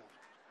 Praise God.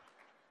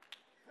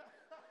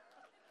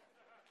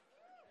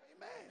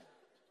 Amen.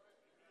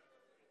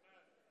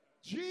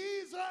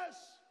 Jesus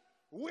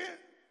went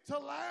to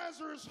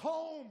Lazarus'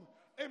 home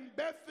in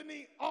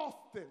Bethany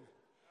often.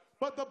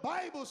 But the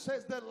Bible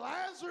says that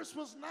Lazarus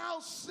was now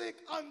sick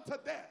unto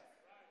death.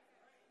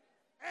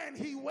 And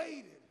he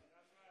waited.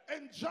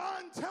 And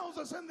John tells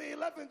us in the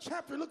 11th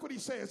chapter, look what he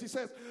says. He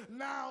says,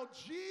 now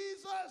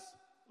Jesus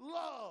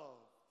loved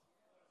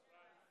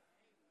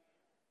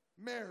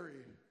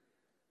Mary,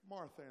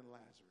 Martha, and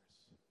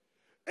Lazarus.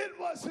 It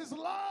was his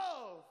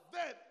love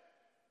that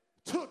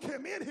took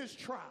him in his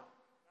trial.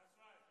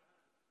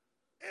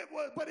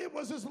 It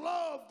was his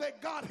love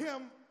that got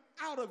him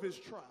out of his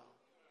trial.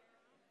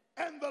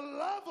 And the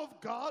love of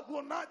God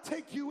will not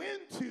take you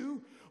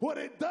into what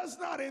it does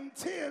not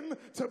intend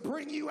to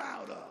bring you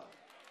out of.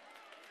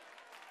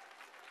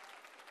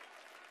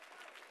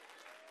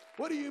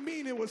 What do you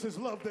mean it was his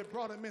love that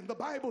brought him in? The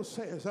Bible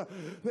says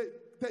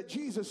that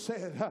Jesus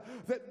said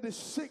that this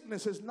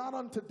sickness is not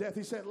unto death.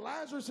 He said,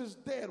 Lazarus is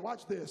dead.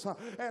 Watch this.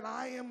 And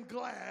I am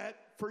glad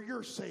for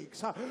your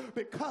sakes.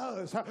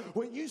 Because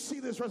when you see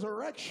this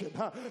resurrection,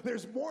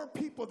 there's more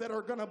people that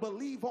are going to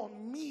believe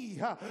on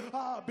me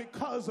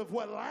because of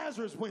what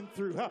Lazarus went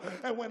through.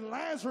 And when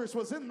Lazarus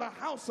was in the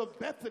house of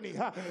Bethany,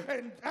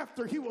 and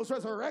after he was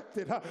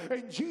resurrected,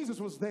 and Jesus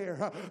was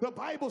there, the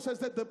Bible says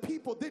that the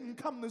people didn't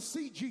come to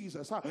see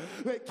Jesus.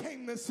 They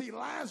came to see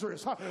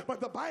Lazarus. But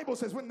the Bible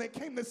says when they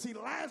came to see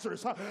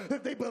Lazarus,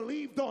 that they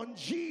believed on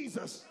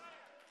Jesus.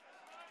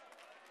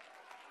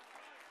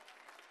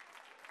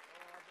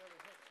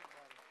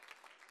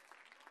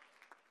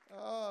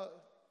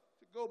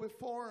 To go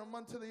before him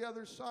unto the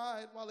other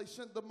side while he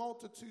sent the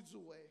multitudes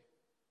away.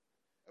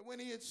 And when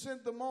he had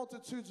sent the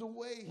multitudes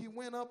away, he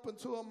went up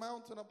into a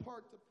mountain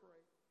apart to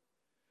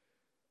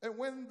pray. And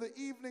when the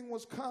evening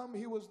was come,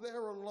 he was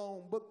there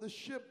alone. But the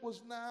ship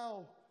was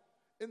now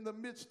in the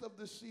midst of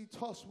the sea,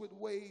 tossed with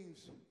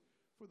waves,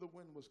 for the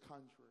wind was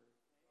contrary.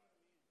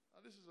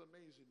 Now, this is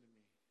amazing to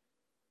me.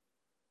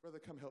 Brother,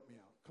 come help me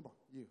out. Come on,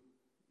 you.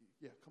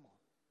 Yeah, come on.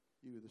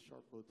 You with the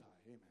sharp bow tie.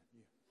 Amen.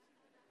 You.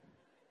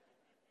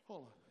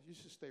 Hold on. You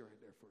should stay right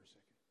there for a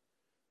second.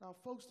 Now,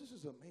 folks, this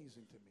is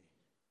amazing to me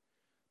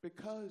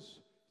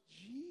because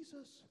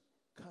Jesus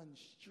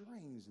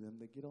constrains them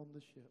to get on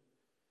the ship.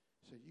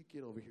 So you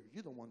get over here.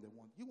 You're the one that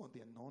you want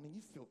the anointing.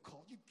 You feel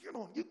called. You get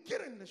on. You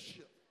get in the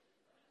ship.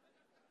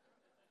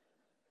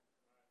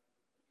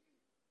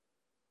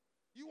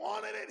 You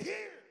wanted it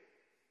here.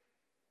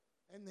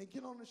 And they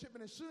get on the ship.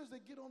 And as soon as they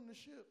get on the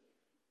ship,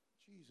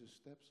 Jesus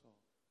steps off.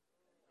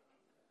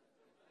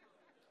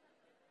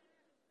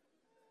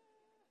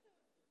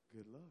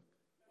 Good luck.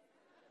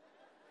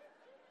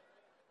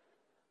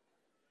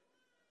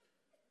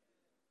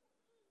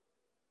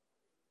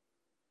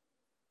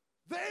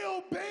 They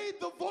obeyed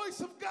the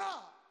voice of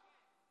God.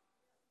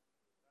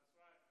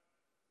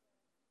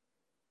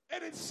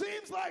 And it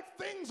seems like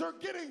things are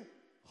getting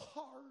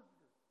harder.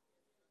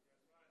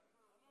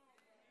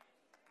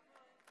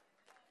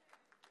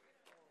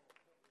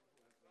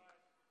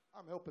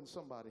 I'm helping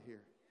somebody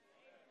here.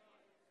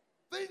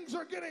 Things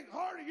are getting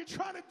harder. You're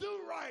trying to do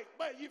right,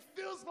 but it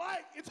feels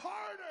like it's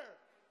harder.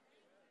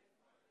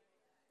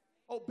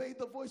 Obey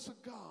the voice of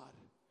God.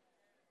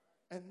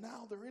 And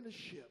now they're in a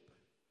ship.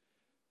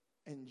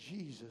 And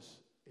Jesus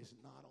is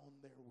not on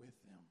there with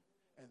them.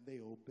 And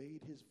they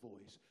obeyed his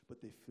voice, but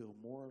they feel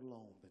more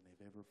alone than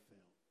they've ever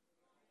felt.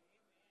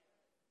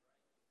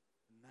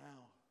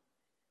 Now,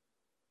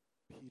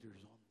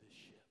 Peter's on this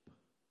ship.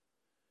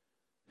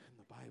 And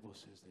the Bible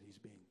says that he's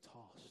being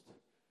tossed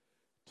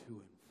to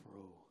and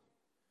fro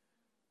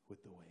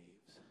with the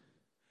waves.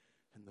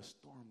 And the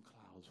storm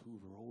clouds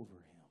hover over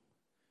him.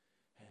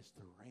 As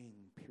the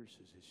rain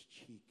pierces his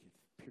cheek, it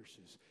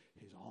pierces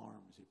his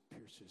arms, it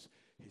pierces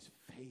his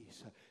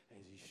face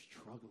as he's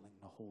struggling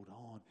to hold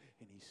on.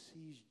 And he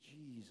sees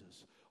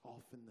Jesus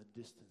off in the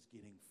distance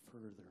getting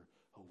further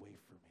away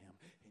from him.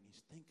 And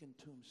he's thinking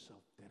to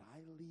himself, did I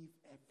leave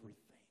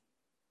everything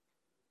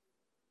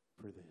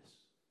for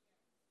this?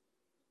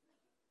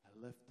 I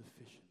left the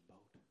fishing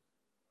boat.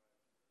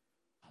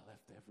 I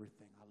left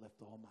everything. I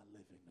left all my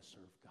living to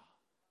serve God.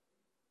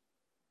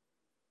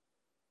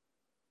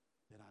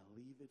 Did I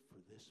leave it for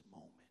this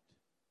moment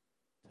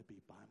to be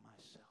by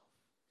myself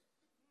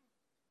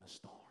in a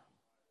storm?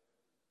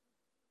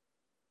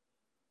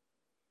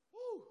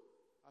 Woo!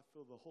 I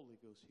feel the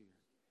Holy Ghost here.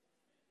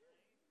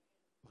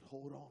 But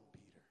hold on,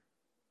 Peter,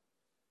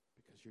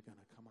 because you're going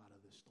to come out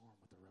of this storm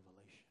with a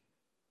revelation.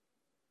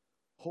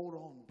 Hold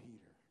on,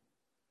 Peter,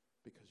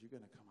 because you're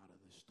going to come out of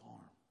this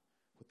storm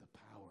with the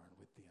power and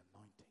with the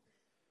anointing.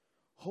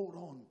 Hold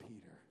on,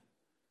 Peter,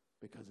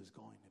 because it's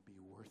going to be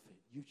worth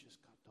it. You just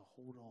got to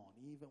hold on.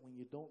 Even when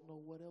you don't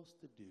know what else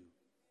to do,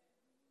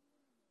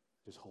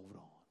 just hold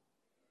on.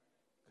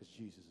 Because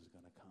Jesus is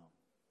going to come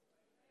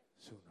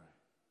sooner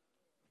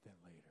than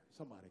later.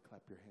 Somebody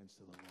clap your hands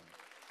to the Lord.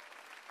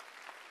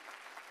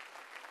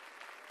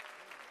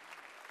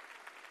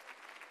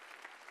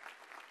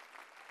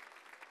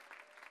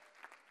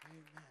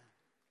 Amen.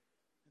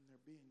 And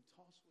they're being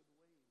tossed with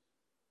waves.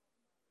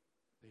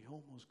 They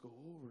almost go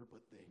over,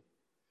 but they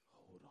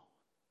hold on.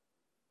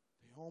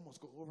 They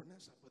almost go over on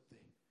that side, but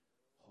they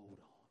hold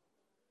on.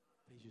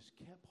 They just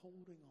kept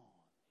holding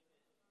on.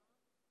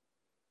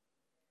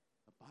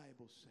 The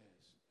Bible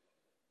says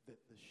that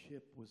the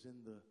ship was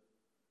in the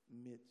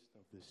midst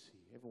of the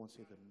sea. Everyone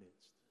say the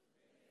midst.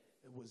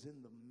 It was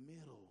in the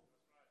middle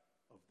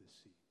of the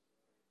sea.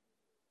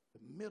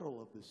 The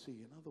middle of the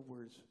sea. In other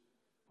words,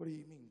 what do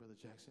you mean, Brother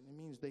Jackson? It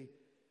means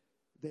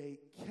they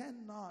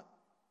cannot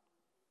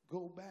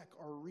go back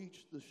or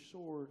reach the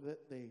shore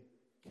that they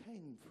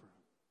came from.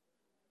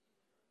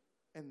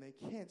 And they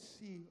can't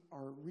see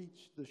or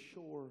reach the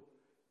shore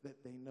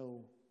that they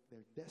know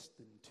they're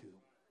destined to.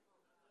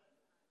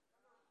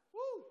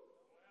 Woo!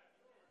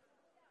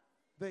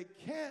 They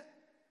can't,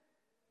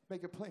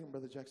 make it plain,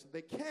 Brother Jackson,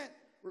 they can't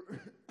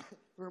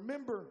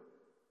remember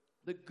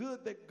the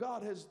good that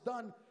God has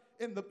done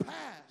in the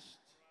past.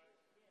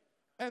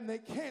 And they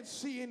can't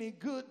see any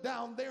good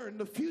down there in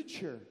the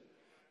future.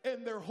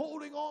 And they're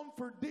holding on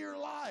for dear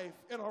life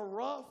in a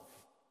rough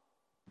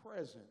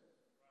present.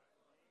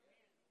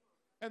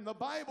 And the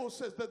Bible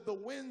says that the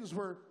winds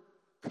were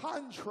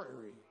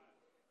contrary.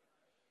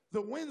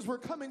 The winds were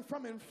coming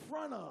from in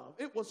front of.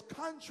 It was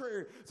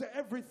contrary to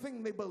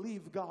everything they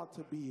believed God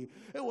to be.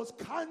 It was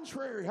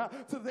contrary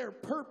to their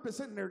purpose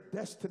and their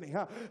destiny.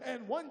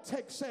 And one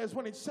text says,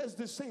 when it says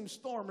this same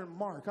storm in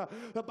Mark,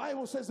 the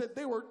Bible says that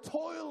they were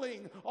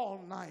toiling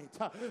all night.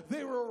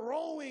 They were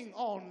rowing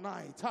all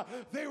night.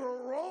 They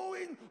were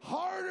rowing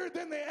harder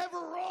than they ever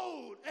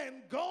rowed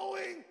and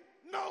going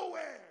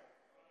nowhere.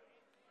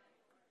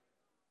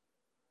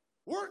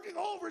 Working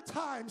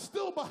overtime,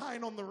 still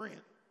behind on the rent.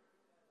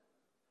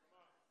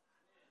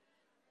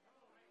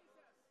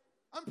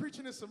 I'm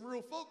preaching to some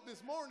real folk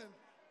this morning.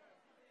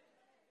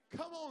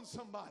 Come on,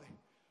 somebody.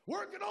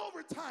 Working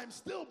overtime,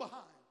 still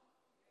behind.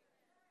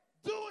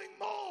 Doing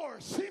more,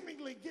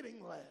 seemingly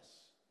getting less.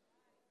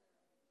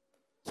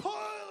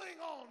 Toiling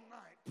all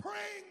night,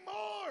 praying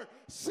more,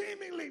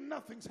 seemingly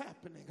nothing's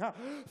happening.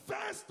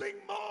 Fasting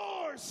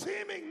more,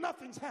 seeming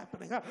nothing's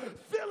happening.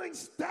 Feeling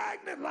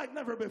stagnant like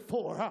never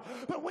before.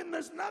 But when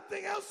there's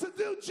nothing else to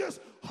do, just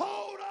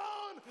hold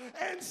on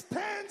and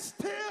stand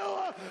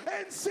still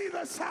and see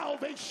the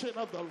salvation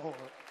of the Lord.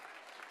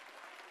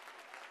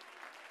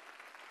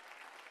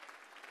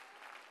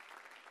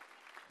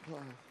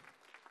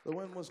 The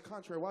wind was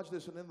contrary. Watch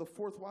this. And in the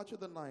fourth watch of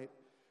the night,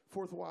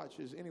 fourth watch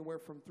is anywhere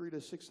from 3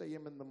 to 6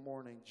 a.m. in the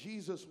morning,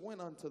 Jesus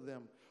went unto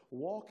them,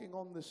 walking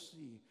on the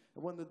sea.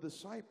 And when the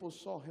disciples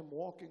saw him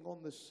walking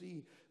on the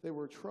sea, they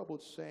were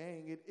troubled,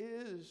 saying, it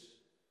is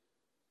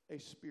a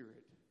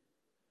spirit.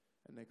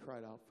 And they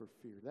cried out for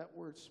fear. That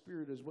word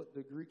spirit is what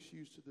the Greeks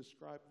used to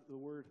describe the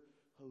word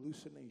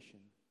hallucination.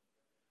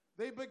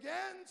 They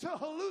began to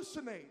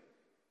hallucinate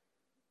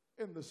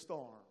in the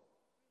storm.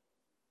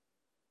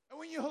 And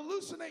when you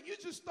hallucinate, you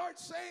just start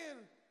saying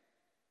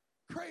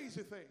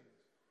crazy things.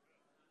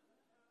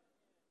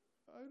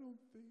 I don't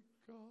think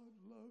God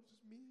loves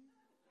me.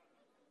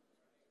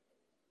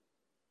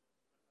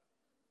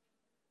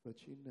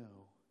 But you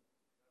know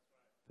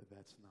that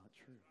that's not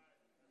true.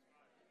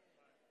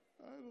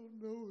 I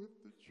don't know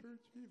if the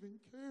church even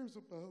cares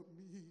about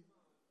me.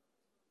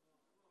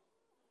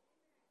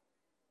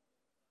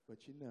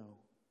 But you know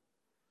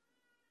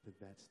that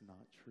that's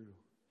not true.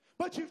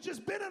 But you've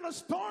just been in a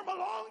storm a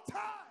long time.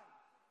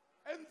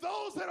 And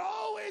those that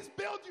always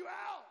bailed you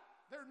out,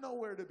 they're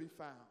nowhere to be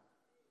found.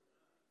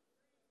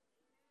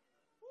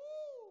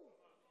 Woo.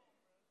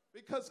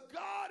 Because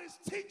God is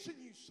teaching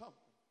you something.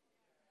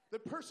 The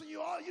person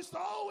you all used to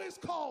always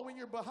call when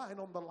you're behind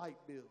on the light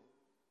bill.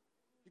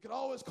 You can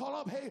always call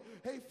up, hey,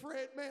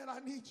 Fred, man, I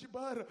need you,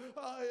 bud.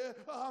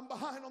 I'm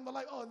behind on the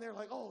light. Oh, and they're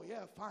like, oh,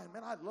 yeah, fine,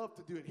 man, I'd love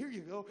to do it. Here you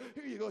go,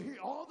 here,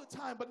 all the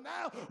time. But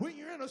now, when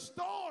you're in a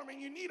storm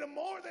and you need them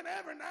more than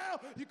ever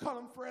now, you call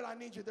them, Fred, I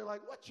need you. They're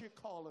like, what you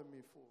calling me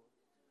for?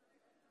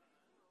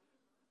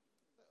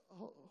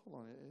 Hold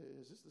on,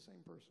 is this the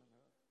same person?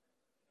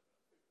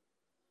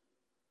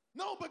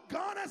 No, but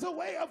God has a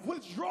way of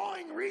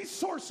withdrawing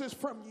resources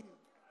from you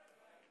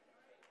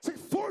to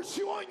force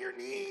you on your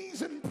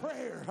knees in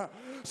prayer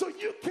so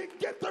you can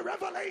get the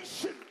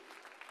revelation.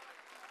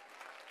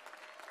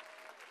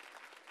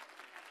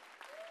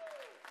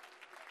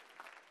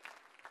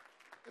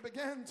 They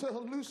began to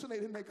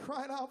hallucinate and they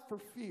cried out for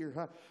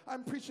fear.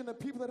 I'm preaching to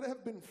people that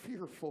have been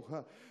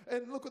fearful.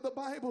 And look what the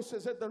Bible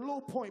says at the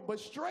low point. But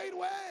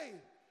straightway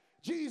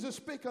Jesus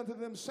spake unto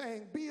them,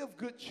 saying, be of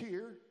good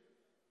cheer.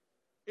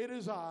 It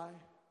is I.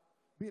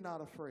 Be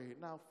not afraid.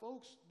 Now,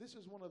 folks, this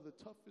is one of the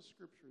toughest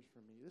scriptures for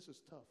me. This is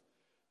tough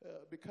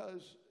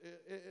because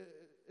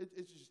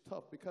it's just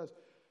tough because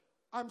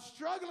I'm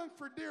struggling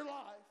for dear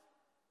life.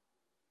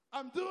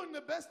 I'm doing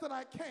the best that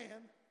I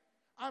can.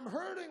 I'm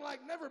hurting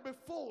like never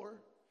before.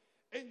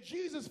 And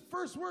Jesus'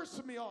 first words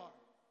to me are,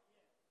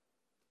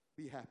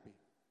 be happy.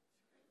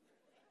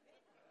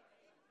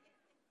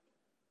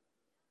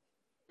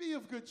 Be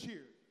of good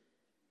cheer.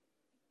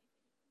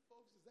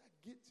 Folks, does that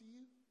get to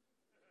you?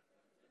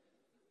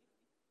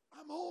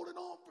 I'm holding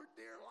on for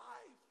dear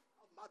life.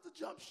 I'm about to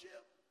jump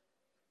ship.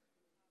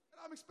 And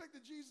I'm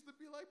expecting Jesus to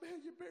be like,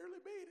 man, you barely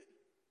made it.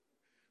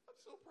 I'm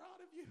so proud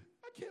of you.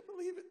 I can't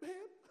believe it,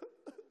 man.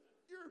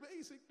 You're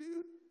amazing,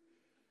 dude.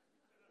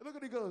 And look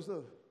what he goes,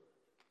 though.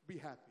 Be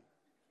happy.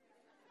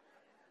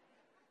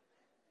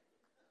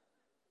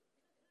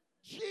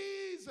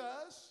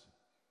 Jesus.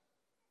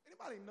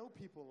 Anybody know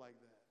people like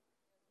that?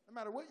 No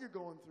matter what you're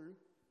going through,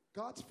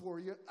 God's for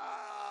you.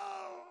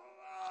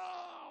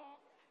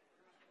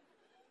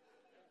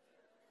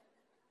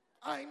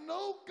 I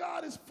know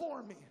God is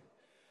for me,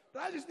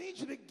 but I just need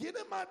you to get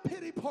in my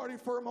pity party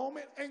for a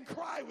moment and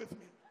cry with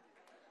me.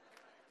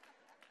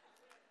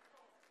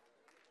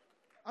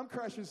 I'm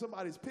crashing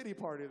somebody's pity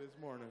party this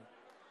morning.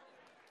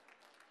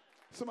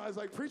 Somebody's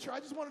like, preacher, I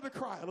just wanted to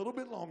cry a little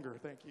bit longer,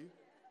 thank you. And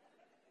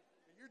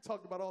you're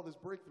talking about all this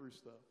breakthrough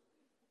stuff.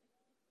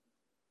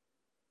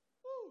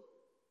 Woo.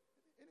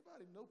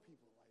 Anybody know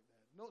people like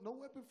that? No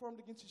weapon formed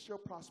against you shall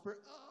prosper.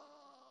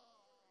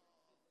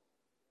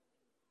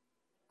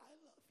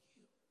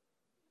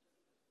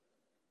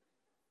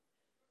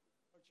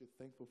 You're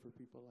thankful for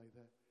people like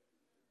that.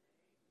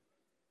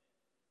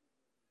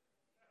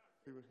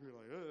 People are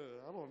like,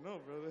 I don't know,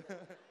 brother.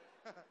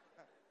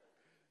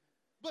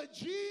 But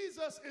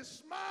Jesus is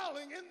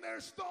smiling in their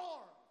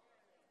storm.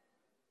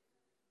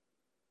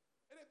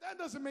 And if that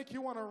doesn't make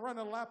you want to run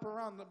a lap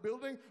around the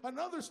building,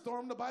 another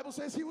storm, the Bible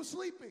says he was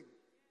sleeping.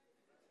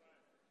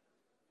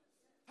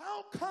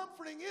 How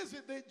comforting is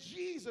it that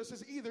Jesus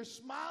is either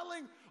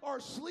smiling or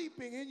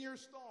sleeping in your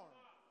storm?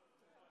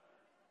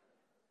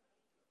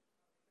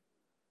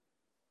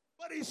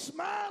 But he's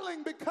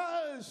smiling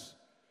because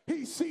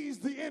he sees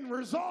the end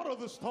result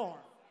of the storm.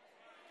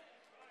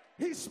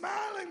 He's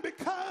smiling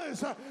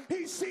because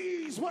he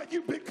sees what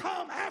you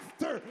become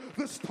after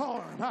the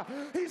storm.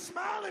 He's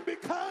smiling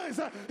because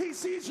he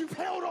sees you've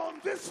held on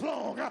this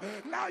long.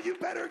 Now you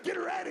better get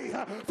ready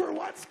for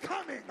what's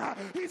coming.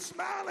 He's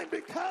smiling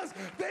because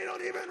they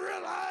don't even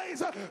realize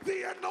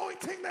the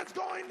anointing that's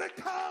going to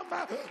come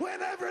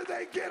whenever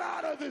they get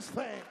out of this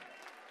thing.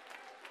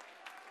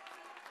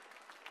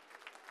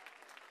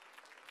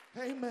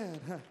 Amen.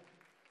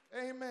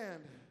 Amen.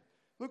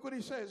 Look what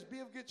he says. Be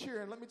of good cheer.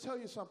 And let me tell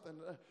you something.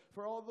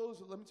 For all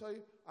those, let me tell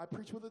you, I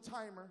preach with a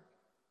timer.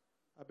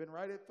 I've been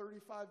right at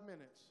 35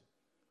 minutes.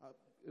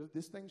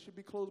 This thing should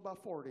be closed by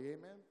 40.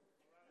 Amen.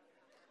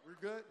 We're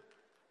good.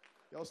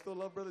 Y'all still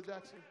love Brother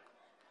Jackson?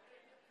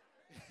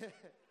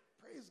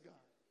 Praise God.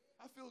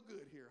 I feel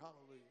good here.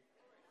 Hallelujah.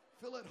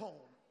 Feel at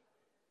home.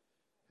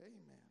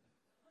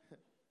 Amen.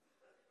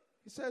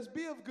 He says,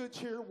 be of good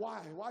cheer.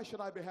 Why? Why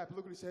should I be happy?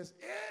 Look what he says.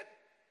 It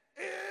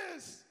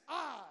is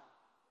I.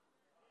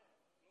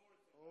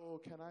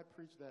 Oh, can I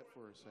preach that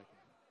for a second?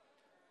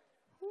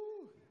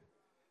 Whew.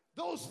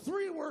 Those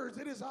 3 words,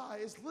 it is I,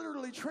 is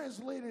literally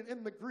translated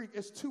in the Greek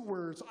as 2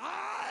 words.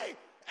 I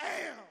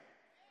am.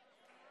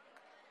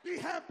 Be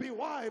happy.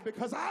 Why?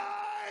 Because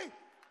I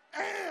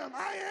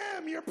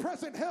am your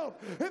present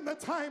help in the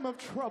time of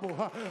trouble.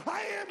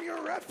 I am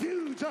your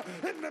refuge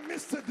in the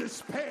midst of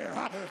despair.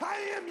 I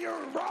am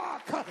your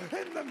rock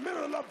in the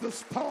middle of the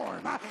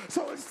storm.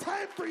 So it's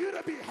time for you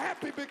to be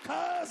happy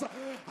because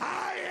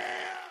I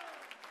am.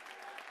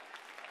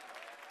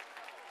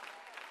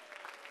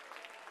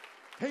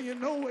 Hey, you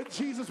know what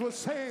Jesus was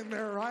saying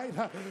there, right?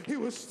 He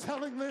was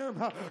telling them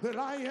that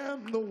I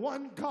am the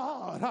one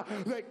God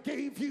that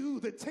gave you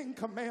the 10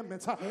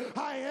 commandments.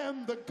 I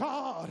am the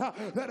God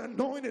that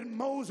anointed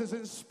Moses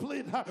and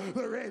split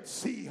the Red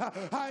Sea.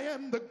 I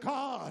am the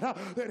God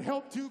that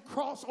helped you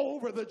cross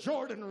over the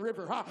Jordan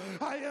River.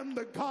 I am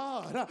the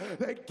God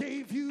that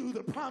gave you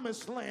the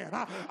promised land.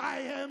 I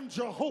am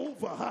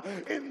Jehovah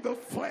in the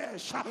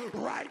flesh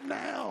right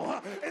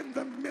now in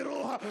the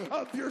middle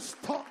of your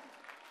storm.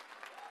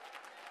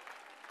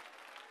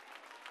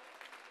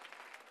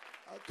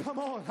 Come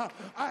on,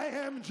 I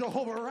am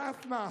Jehovah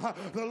Rapha,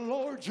 the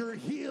Lord your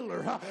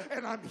healer,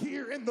 and I'm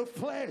here in the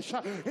flesh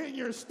in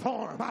your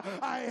storm.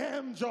 I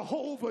am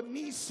Jehovah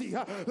Nisi,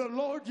 the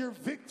Lord your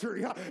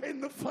victory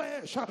in the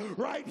flesh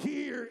right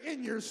here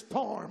in your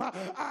storm.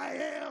 I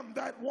am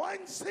that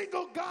one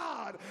single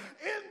God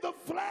in the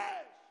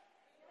flesh,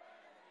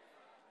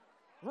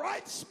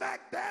 right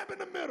smack dab in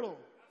the middle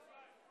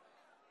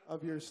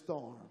of your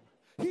storm.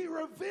 He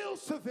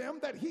reveals to them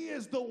that he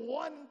is the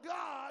one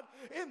God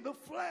in the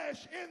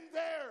flesh in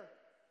their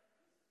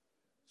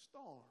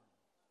storm.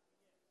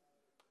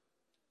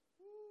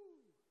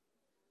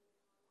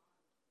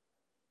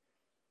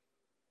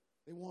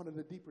 They wanted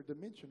a deeper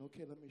dimension.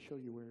 Okay, let me show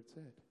you where it's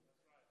at.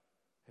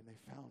 And they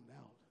found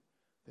out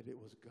that it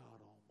was God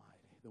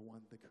Almighty, the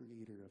one, the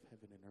creator of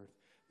heaven and earth,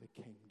 that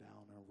came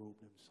down and robed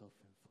himself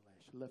in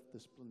flesh, left the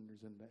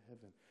splendors in the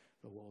heaven,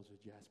 the walls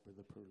of jasper,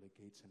 the pearly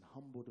gates, and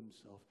humbled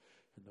himself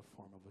in the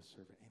form of a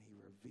servant. And he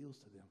reveals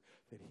to them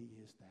that he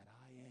is that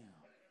I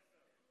am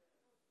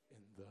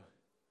in the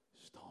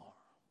storm.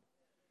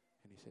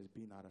 And he says,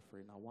 be not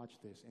afraid. Now watch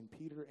this. And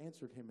Peter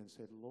answered him and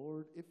said,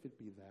 Lord, if it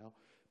be thou,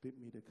 bid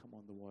me to come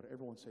on the water.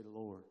 Everyone say,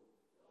 Lord.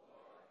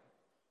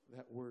 Lord.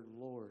 That word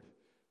Lord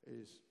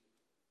is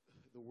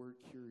the word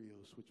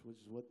kurios, which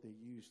was what they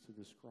used to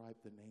describe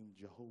the name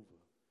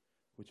Jehovah,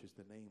 which is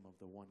the name of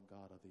the one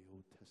God of the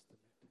Old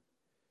Testament.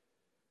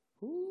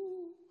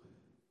 Ooh.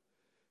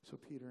 So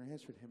Peter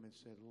answered him and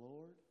said,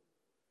 Lord,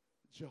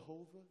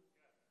 Jehovah,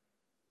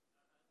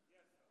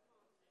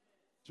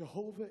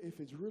 Jehovah, if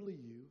it's really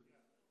you,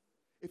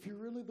 if you're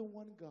really the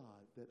one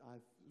God that I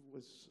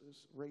was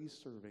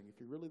raised serving, if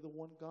you're really the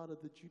one God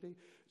of the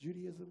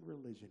Judaism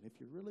religion, if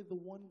you're really the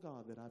one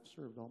God that I've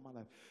served all my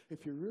life,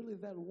 if you're really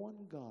that one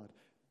God,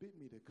 bid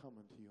me to come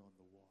unto you on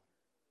the water.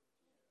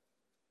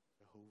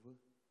 Jehovah.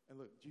 And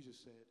look, Jesus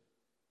said,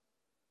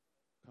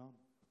 come.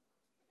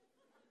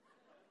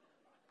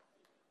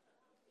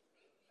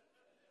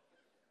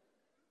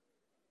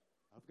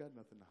 I've got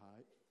nothing to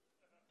hide.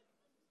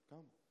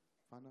 Come,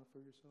 find out for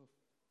yourself.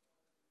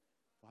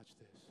 Watch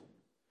this.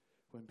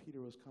 When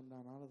Peter was come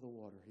down out of the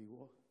water,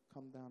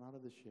 come down out of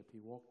the ship, he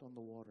walked on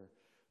the water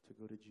to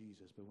go to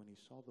Jesus. But when he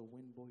saw the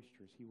wind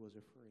boisterous, he was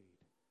afraid.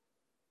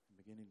 And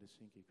beginning to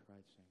sink, he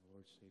cried, saying,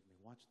 Lord, save me.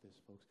 Watch this,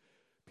 folks.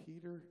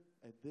 Peter,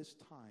 at this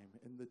time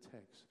in the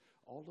text,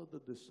 all of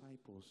the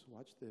disciples,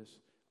 watch this,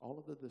 all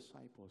of the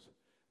disciples,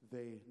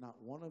 not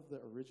one of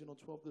the original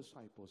 12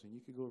 disciples, and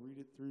you can go read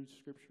it through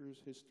scriptures,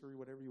 history,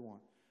 whatever you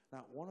want.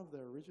 Not one of the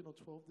original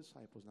 12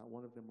 disciples, not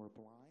one of them were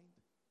blind.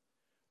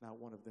 Not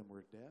one of them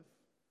were deaf.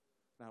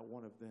 Not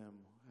one of them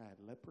had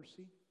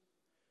leprosy.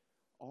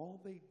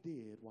 All they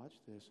did, watch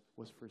this,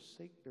 was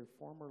forsake their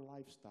former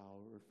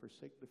lifestyle, or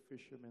forsake the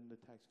fishermen, the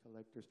tax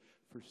collectors,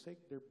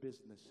 forsake their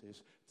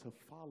businesses to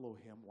follow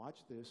him, watch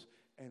this,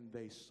 and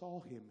they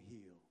saw him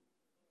heal.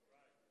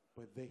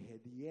 But they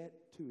had yet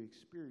to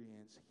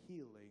experience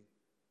healing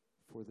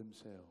for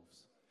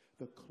themselves.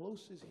 The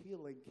closest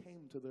healing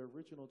came to the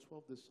original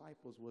 12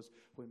 disciples was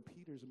when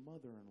Peter's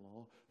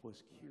mother-in-law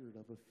was cured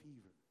of a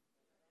fever.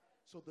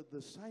 So the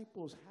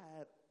disciples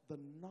had the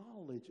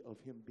knowledge of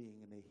him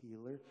being a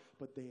healer,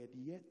 but they had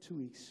yet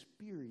to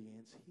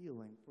experience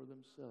healing for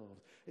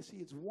themselves. And see,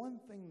 it's one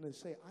thing to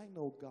say, I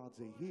know God's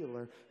a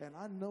healer, and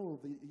I know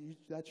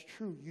that's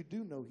true. You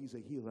do know he's a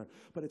healer.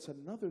 But it's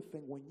another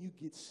thing when you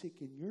get sick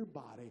in your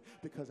body,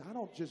 because I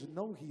don't just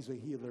know he's a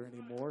healer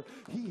anymore.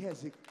 He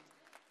has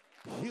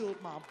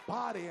healed my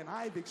body, and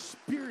I've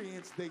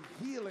experienced the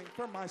healing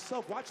for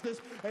myself. Watch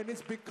this. And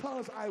it's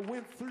because I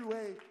went through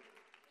a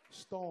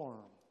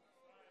storm.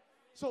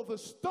 So the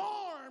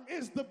storm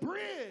is the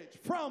bridge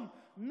from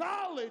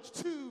knowledge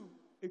to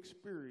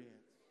experience.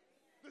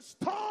 The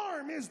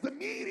storm is the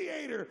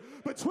mediator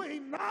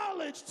between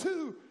knowledge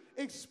to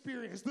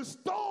experience. The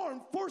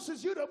storm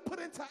forces you to put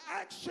into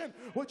action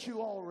what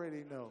you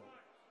already know.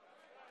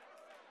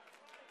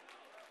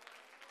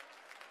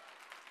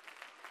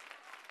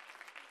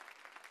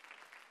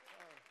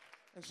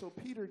 And so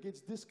Peter gets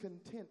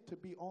discontent to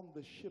be on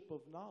the ship of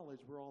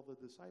knowledge where all the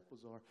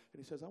disciples are.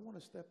 And he says, I want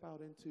to step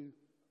out into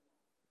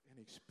an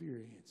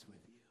experience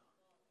with you.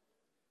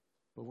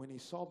 But when he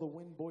saw the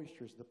wind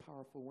boisterous, the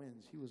powerful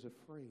winds, he was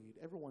afraid.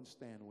 Everyone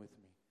stand with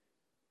me.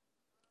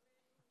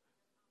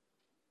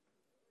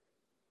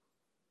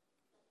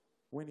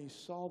 When he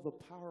saw the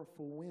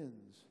powerful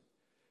winds,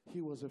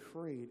 he was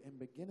afraid, and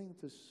beginning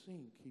to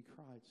sink, he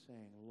cried,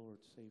 saying, Lord,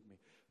 save me.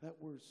 That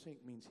word sink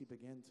means he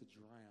began to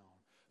drown.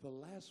 The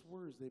last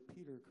words that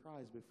Peter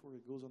cries before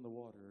he goes on the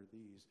water are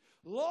these: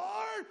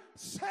 Lord,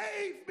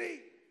 save me.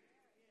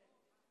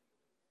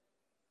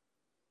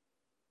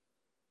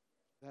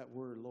 That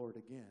word, Lord,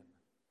 again,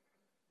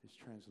 is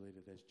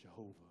translated as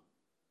Jehovah.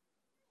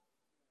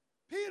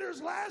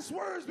 Peter's last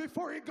words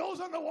before he goes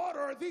on the water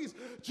are these: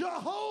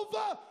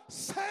 Jehovah,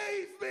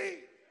 save me.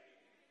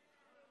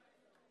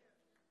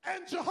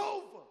 And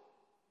Jehovah,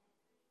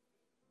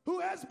 who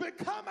has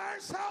become our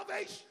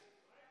salvation,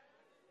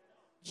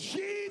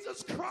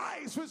 Jesus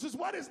Christ, which is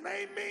what his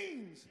name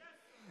means,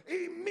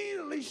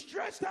 immediately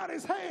stretched out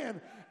his hand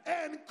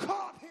and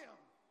caught him.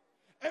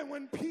 And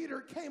when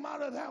Peter came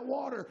out of that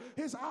water,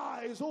 his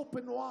eyes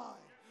opened wide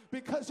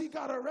because he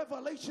got a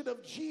revelation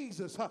of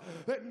Jesus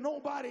that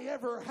nobody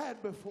ever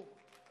had before.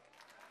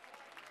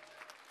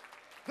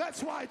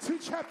 That's why 2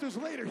 chapters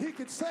later he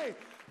could say,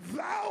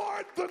 Thou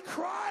art the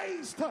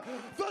Christ,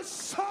 the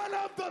Son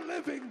of the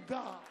living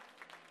God.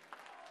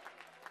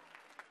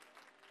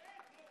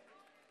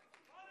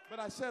 But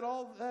I said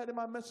all that in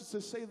my message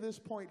to say this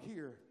point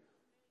here.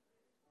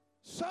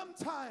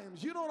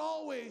 Sometimes you don't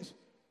always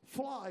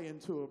fly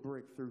into a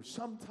breakthrough.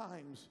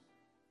 Sometimes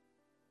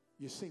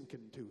you sink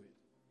into it.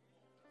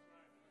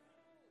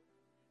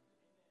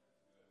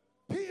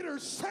 Peter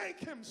sank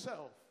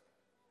himself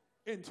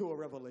into a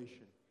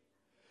revelation.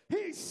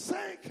 He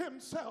sank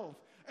himself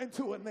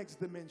into a next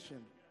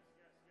dimension.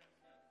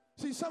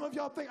 See, some of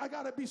y'all think I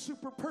gotta be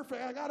super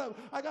perfect.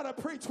 I gotta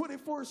pray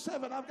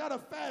 24/7. I've gotta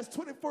fast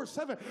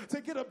 24/7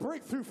 to get a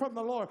breakthrough from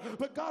the Lord.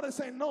 But God is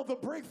saying, no, the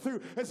breakthrough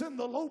is in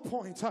the low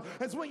points.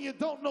 It's when you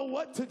don't know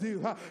what to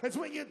do. It's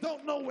when you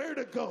don't know where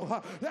to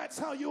go. That's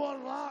how you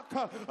unlock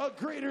a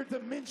greater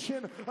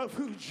dimension of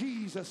who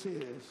Jesus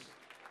is.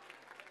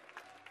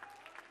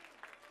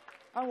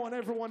 I want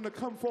everyone to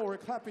come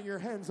forward clapping your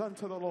hands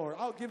unto the Lord.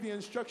 I'll give you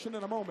instruction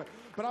in a moment,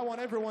 but I want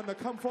everyone to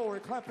come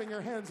forward clapping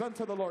your hands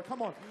unto the Lord.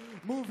 Come on,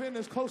 move in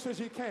as close as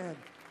you can.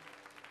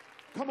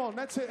 Come on,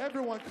 that's it,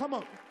 everyone. Come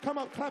up,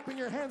 clapping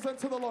your hands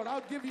unto the Lord.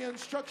 I'll give you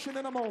instruction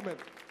in a moment.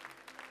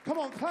 Come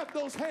on, clap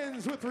those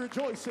hands with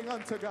rejoicing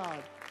unto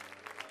God.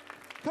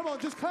 Come on,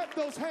 just clap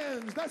those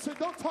hands. That's it.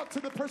 Don't talk to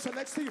the person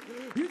next to you.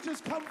 You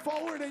just come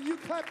forward and you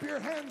clap your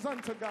hands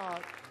unto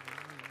God.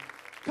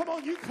 Come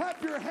on, you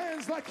clap your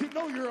hands like you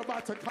know you're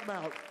about to come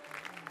out.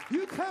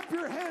 You clap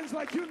your hands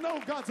like you know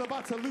God's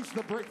about to loose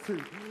the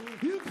breakthrough.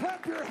 You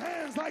clap your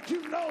hands like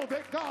you know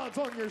that God's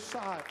on your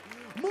side.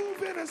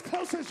 Move in as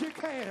close as you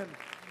can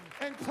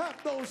and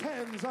clap those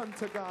hands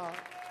unto God.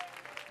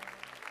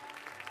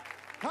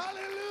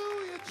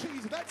 Hallelujah,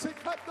 Jesus. That's it.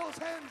 Clap those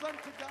hands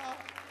unto God.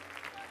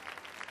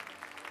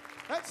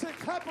 That's it.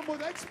 Clap them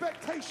with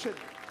expectation.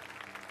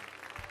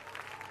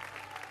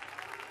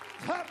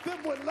 Clap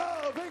them with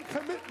love and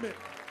commitment.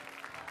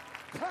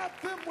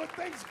 Clap them with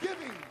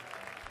thanksgiving.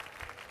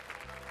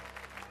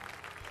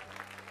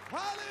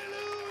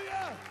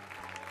 Hallelujah.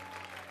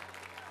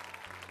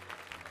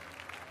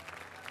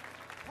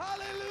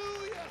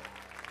 Hallelujah.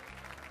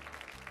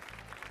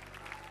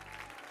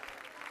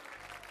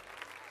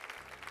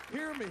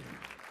 Hear me.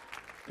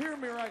 Hear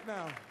me right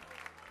now.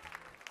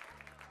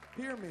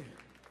 Hear me.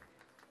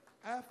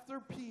 After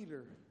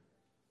Peter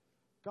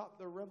got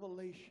the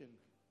revelation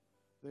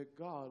that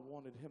God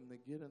wanted him to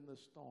get in the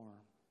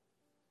storm,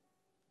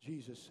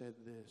 Jesus said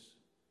this: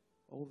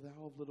 O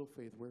thou of little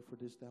faith, wherefore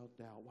didst thou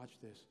doubt? Watch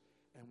this.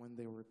 And when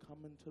they were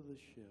coming to the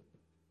ship,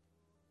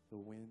 the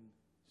wind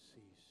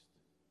ceased.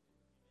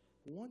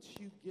 Once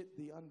you get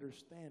the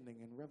understanding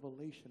and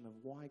revelation of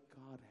why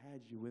God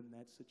had you in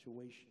that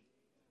situation,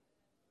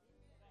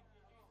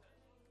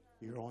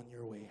 you're on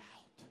your way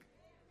out.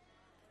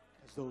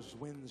 Because those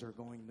winds are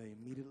going to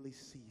immediately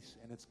cease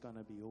and it's going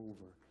to be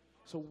over.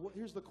 So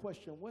here's the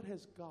question. What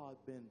has God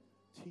been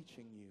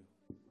teaching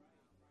you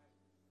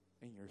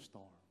in your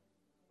storm?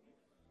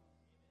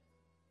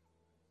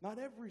 Not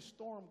every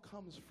storm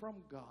comes from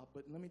God,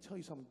 but let me tell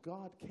you something.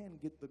 God can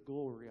get the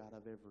glory out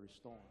of every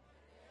storm.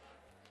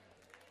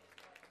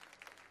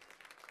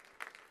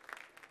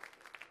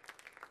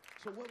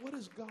 So what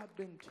has God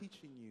been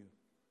teaching you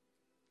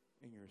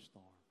in your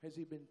storm? Has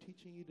he been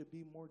teaching you to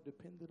be more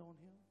dependent on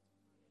him?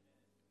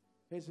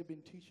 Has it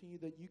been teaching you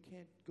that you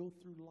can't go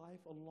through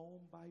life alone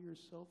by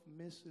yourself,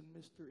 Miss and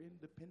Mr.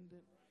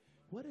 Independent?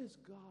 What has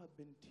God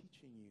been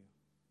teaching you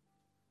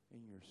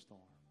in your storm?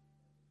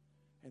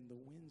 And the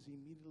winds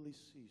immediately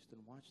ceased.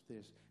 And watch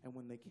this. And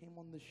when they came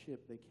on the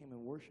ship, they came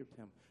and worshiped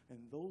him. And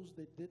those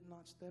that did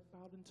not step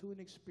out into an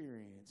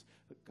experience,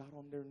 but got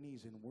on their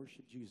knees and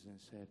worshiped Jesus and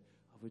said,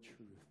 of a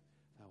truth,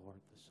 thou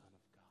art the Son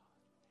of God.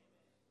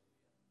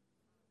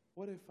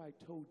 What if I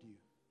told you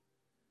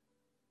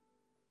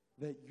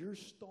that your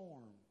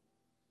storm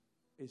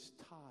is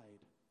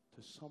tied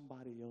to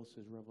somebody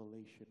else's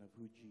revelation of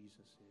who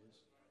Jesus is?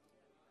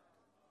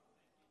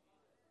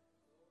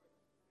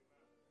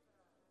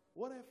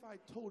 What if I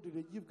told you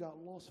that you've got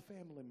lost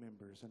family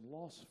members and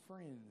lost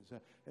friends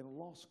and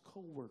lost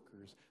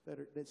coworkers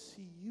that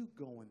see you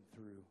going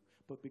through,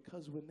 but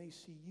because when they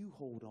see you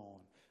hold on,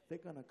 they're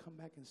going to come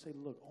back and say,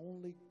 look,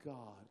 only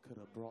God could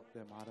have brought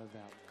them out of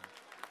that one.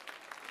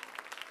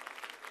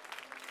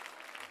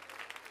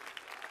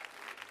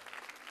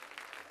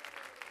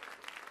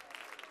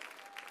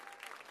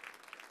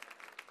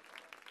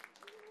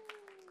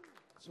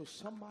 So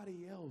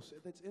somebody else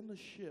that's in the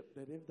ship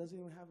that doesn't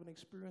even have an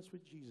experience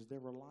with Jesus, they're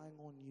relying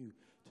on you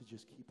to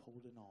just keep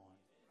holding on.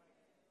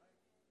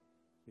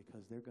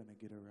 Because they're going to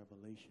get a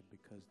revelation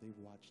because they've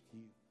watched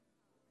you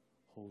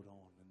hold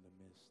on in the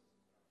midst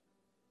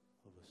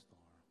of a storm.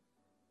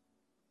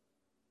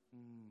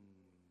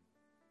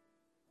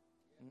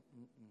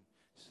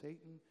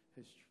 Satan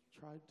has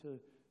tried to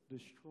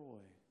destroy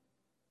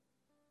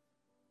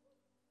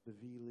the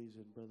Vealeys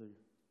and Brother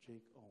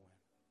Jake Owen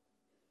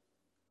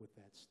with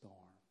that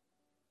storm.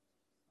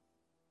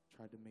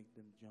 Tried to make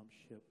them jump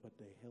ship, but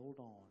they held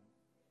on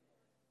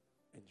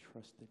and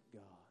trusted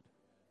God.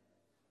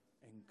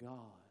 And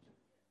God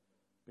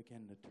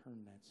began to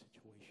turn that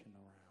situation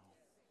around.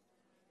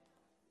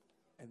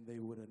 And they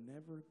would have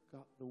never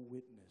got the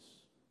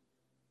witness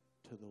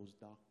to those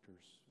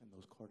doctors and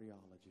those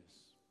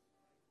cardiologists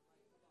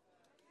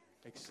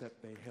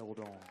except they held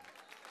on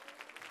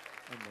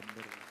in the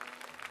middle.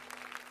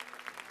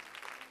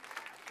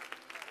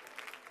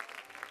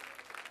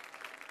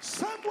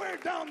 Somewhere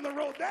down the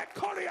road, that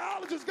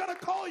cardiologist is going to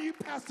call you,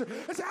 Pastor,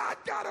 and say, I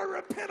got to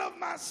repent of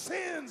my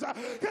sins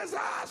because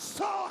I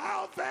saw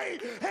how they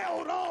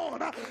held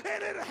on. And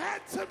it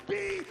had to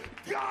be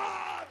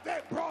God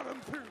that brought them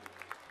through.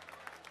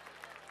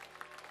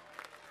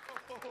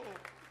 Oh.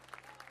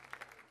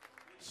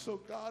 So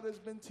God has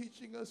been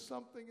teaching us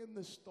something in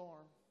this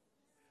storm.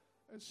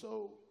 And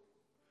so,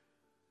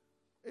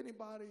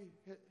 anybody,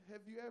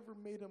 have you ever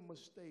made a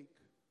mistake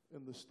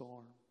in the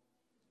storm?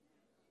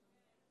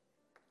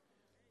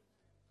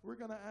 We're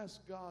going to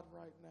ask God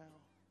right now.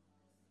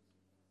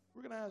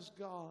 We're going to ask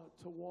God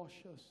to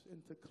wash us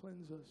and to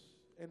cleanse us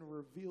and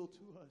reveal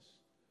to us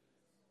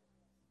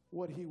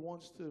what he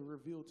wants to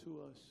reveal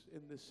to us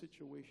in this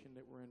situation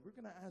that we're in. We're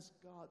going to ask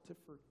God to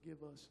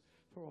forgive us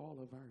for all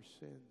of our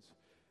sins.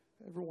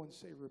 Everyone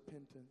say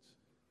repentance.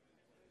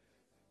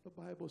 The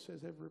Bible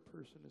says every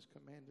person is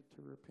commanded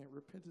to repent.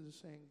 Repentance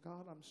is saying,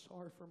 God, I'm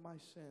sorry for my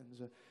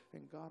sins.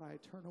 And God, I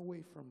turn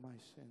away from my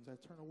sins. I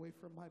turn away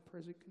from my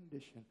present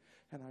condition.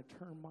 And I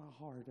turn my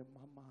heart and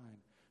my mind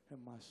and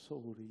my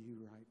soul to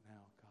you right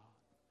now,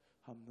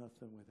 God. I'm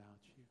nothing without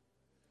you.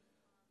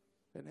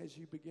 And as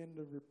you begin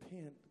to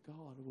repent,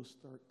 God will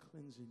start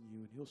cleansing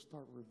you. And he'll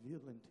start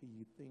revealing to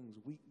you things,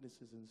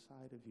 weaknesses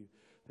inside of you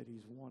that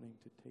he's wanting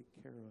to take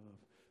care of.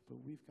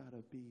 But we've got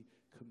to be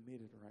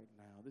committed right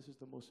now. This is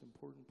the most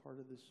important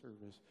part of this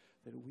service,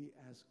 that we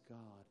ask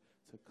God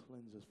to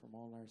cleanse us from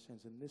all our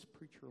sins. And this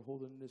preacher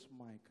holding this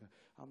mic,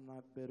 I'm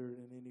not better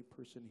than any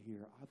person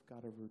here. I've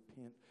got to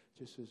repent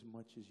just as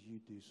much as you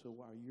do. So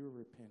while you're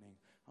repenting,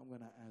 I'm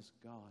going to ask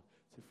God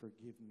to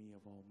forgive me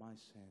of all my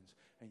sins.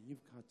 And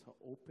you've got to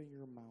open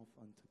your mouth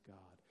unto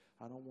God.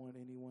 I don't want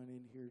anyone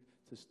in here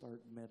to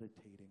start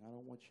meditating. I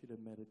don't want you to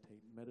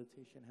meditate.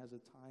 Meditation has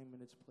a time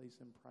and its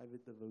place in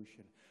private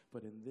devotion.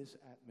 But in this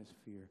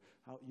atmosphere,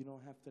 you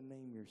don't have to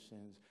name your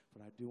sins,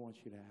 but I do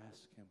want you to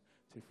ask him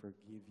to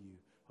forgive you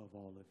of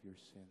all of your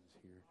sins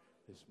here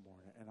this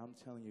morning. And I'm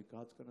telling you,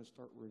 God's going to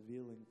start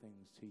revealing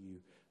things to you.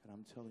 And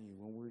I'm telling you,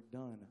 when we're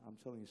done, I'm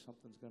telling you,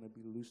 something's going to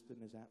be loosed in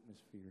his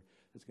atmosphere.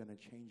 It's going to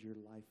change your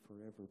life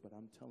forever. But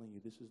I'm telling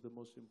you, this is the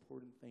most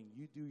important thing.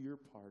 You do your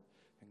part,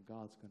 and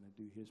God's going to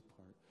do his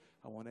part.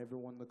 I want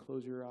everyone to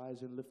close your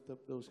eyes and lift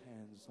up those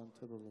hands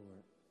unto the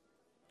Lord.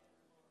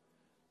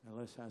 Now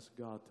let's ask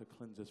God to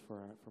cleanse us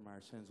from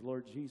our sins.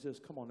 Lord Jesus,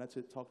 come on, that's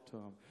it. Talk to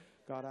him.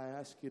 God, I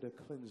ask you to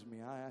cleanse me.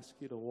 I ask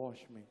you to wash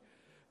me.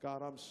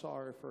 God, I'm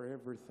sorry for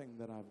everything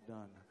that I've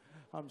done.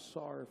 I'm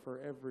sorry for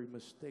every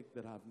mistake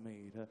that I've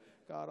made.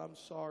 God, I'm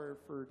sorry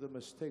for the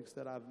mistakes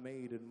that I've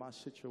made in my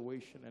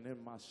situation and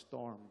in my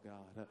storm,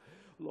 God.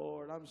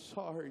 Lord, I'm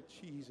sorry,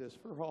 Jesus,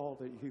 for all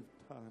that you've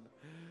done.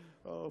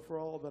 Oh, for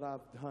all that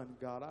I've done,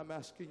 God. I'm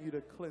asking you to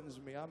cleanse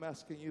me. I'm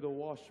asking you to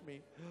wash me.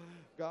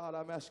 God,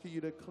 I'm asking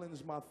you to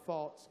cleanse my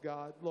thoughts,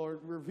 God. Lord,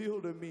 reveal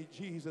to me,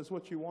 Jesus,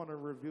 what you want to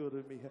reveal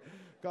to me.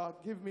 God,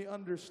 give me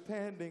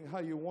understanding how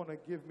you want to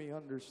give me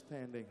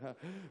understanding.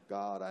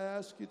 God, I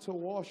ask you to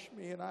wash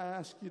me and I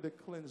ask you to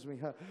cleanse me.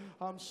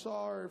 I'm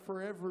sorry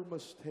for every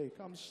mistake.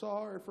 I'm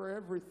sorry for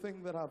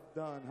everything that I've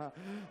done.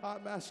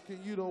 I'm asking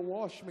you to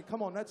wash me.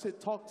 Come on, that's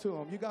it. Talk to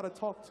him. You got to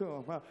talk to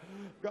him.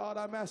 God,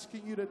 I'm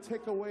asking you to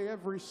take away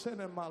every sin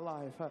in my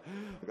life.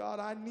 God,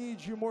 I need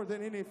you more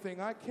than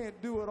anything. I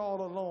can't do it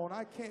all alone.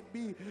 I can't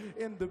be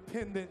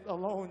independent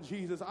alone,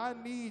 Jesus. I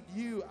need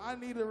you. I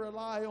need to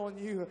rely on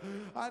you.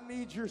 I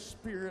need your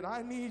spirit.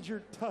 I need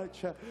your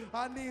touch.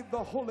 I need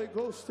the Holy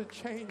Ghost to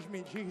change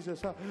me,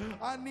 Jesus.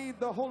 I need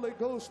the Holy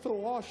Ghost to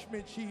wash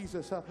me,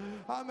 Jesus.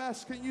 I'm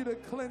asking you to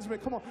cleanse me.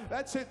 Come on.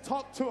 That's it.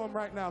 Talk to him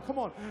right now. Come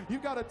on. You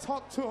got to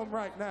talk to him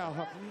right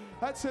now.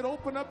 That's it.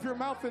 Open up your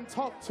mouth and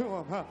talk to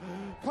him.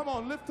 Come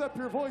on. Lift up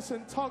your voice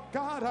and talk.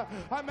 God,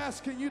 I'm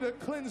asking you to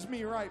cleanse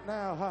me right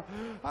now.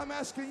 I'm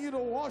asking you to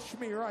wash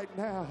me right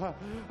now.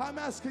 I'm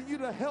asking you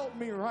to help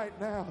me right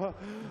now.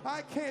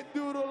 I can't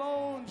do it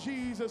alone,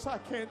 Jesus. I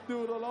can't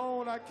do it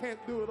alone. I can't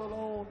do it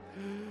alone.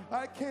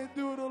 I can't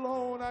do it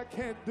alone. I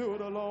can't do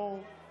it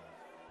alone.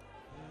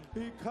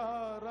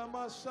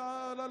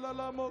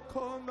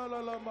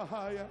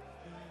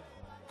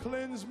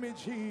 Cleanse me,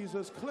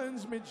 Jesus.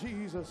 Cleanse me,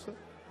 Jesus.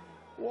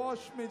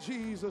 Wash me,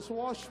 Jesus.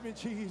 Wash me,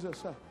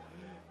 Jesus.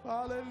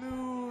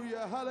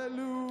 Hallelujah,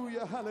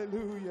 hallelujah,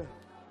 hallelujah.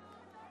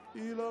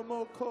 In the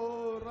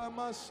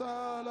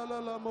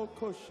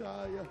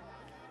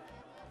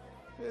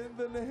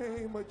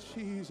name of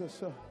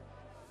Jesus.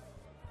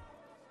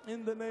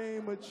 In the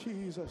name of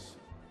Jesus.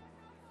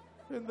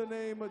 In the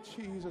name of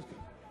Jesus.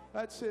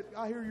 That's it.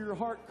 I hear your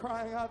heart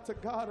crying out to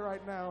God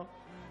right now.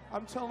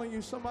 I'm telling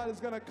you,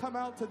 somebody's going to come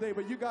out today,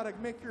 but you got to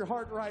make your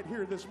heart right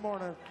here this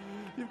morning.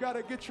 You've got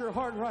to get your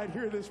heart right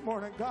here this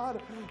morning.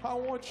 God, I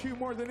want you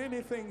more than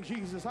anything,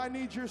 Jesus. I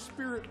need your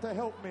spirit to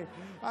help me.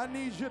 I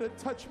need you to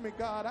touch me,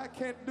 God. I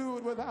can't do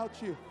it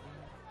without you.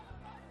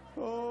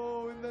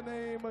 Oh, in the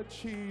name of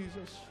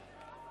Jesus.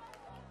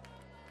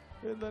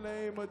 In the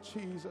name of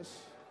Jesus.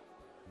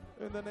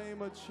 In the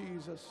name of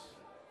Jesus.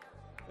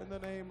 In the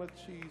name of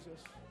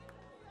Jesus.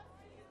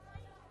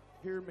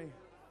 Hear me.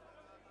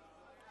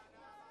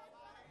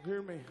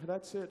 Hear me.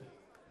 That's it.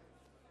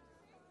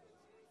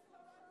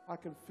 I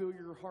can feel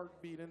your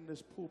heartbeat in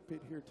this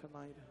pulpit here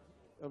tonight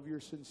of your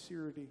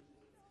sincerity.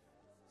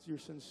 It's your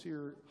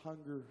sincere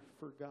hunger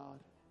for God.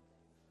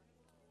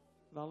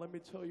 Now let me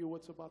tell you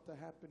what's about to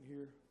happen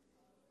here.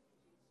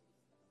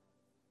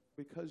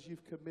 Because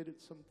you've committed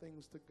some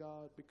things to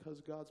God, because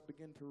God's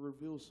begun to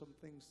reveal some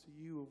things to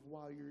you of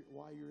why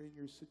you're in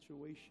your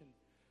situation,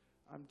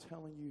 I'm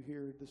telling you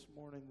here this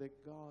morning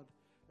that God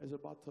is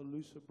about to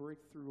loose a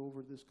breakthrough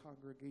over this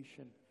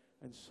congregation,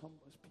 and some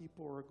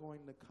people are going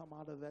to come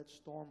out of that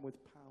storm with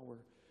power.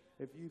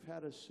 If you've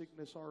had a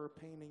sickness or a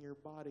pain in your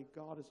body,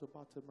 God is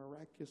about to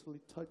miraculously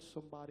touch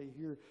somebody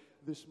here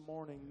this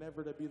morning,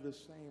 never to be the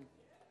same.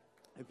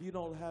 If you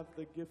don't have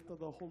the gift of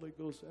the Holy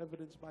Ghost,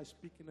 evidenced by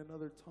speaking in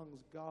other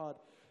tongues, God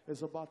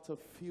is about to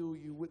fill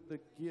you with the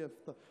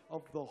gift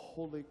of the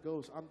Holy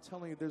Ghost. I'm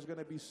telling you, there's going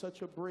to be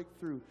such a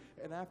breakthrough.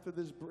 And after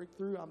this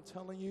breakthrough, I'm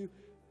telling you,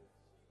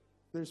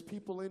 there's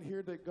people in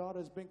here that God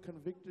has been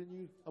convicting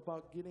you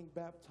about getting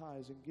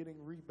baptized and getting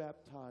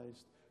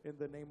rebaptized in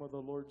the name of the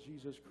Lord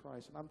Jesus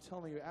Christ. And I'm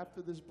telling you,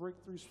 after this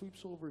breakthrough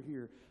sweeps over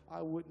here,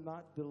 I would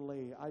not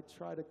delay. I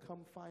try to come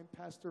find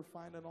pastor,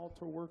 find an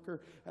altar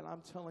worker, and I'm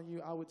telling you,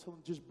 I would tell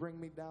them, just bring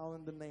me down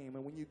in the name.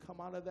 And when you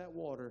come out of that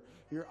water,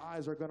 your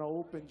eyes are going to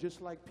open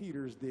just like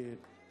Peter's did,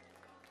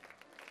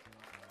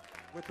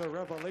 with the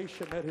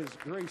revelation that his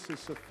grace is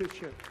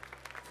sufficient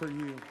for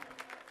you.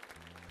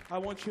 I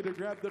want you to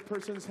grab the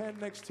person's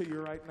hand next to you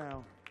right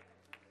now.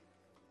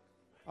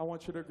 I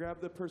want you to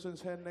grab the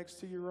person's hand next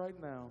to you right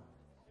now.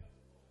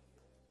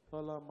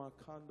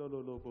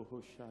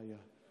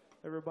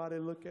 Everybody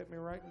look at me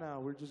right now.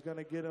 We're just going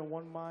to get in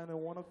one mind and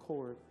one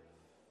accord.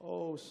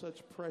 Oh,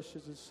 such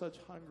precious and such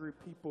hungry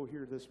people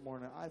here this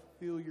morning. I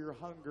feel your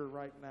hunger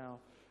right now.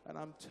 And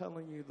I'm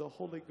telling you, the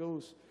Holy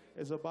Ghost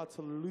is about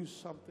to loose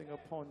something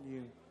upon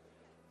you.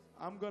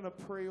 I'm going to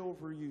pray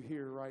over you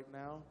here right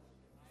now.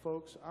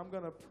 Folks, I'm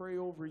going to pray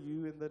over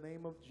you in the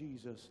name of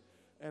Jesus.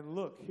 And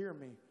look, hear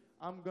me.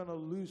 I'm going to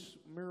loose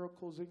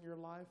miracles in your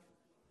life.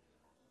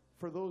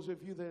 For those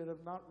of you that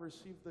have not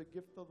received the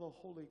gift of the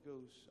Holy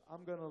Ghost,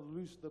 I'm going to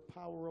loose the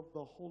power of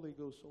the Holy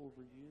Ghost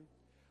over you.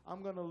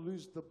 I'm going to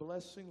loose the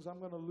blessings. I'm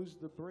going to loose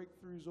the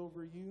breakthroughs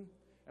over you.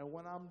 And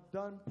when I'm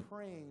done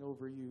praying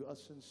over you, a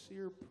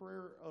sincere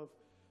prayer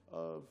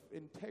of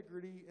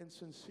integrity and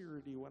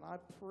sincerity, when I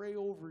pray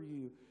over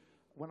you,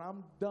 when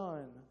I'm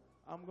done,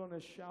 I'm going to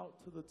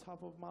shout to the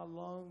top of my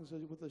lungs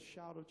with a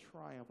shout of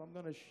triumph. I'm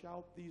going to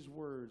shout these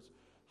words,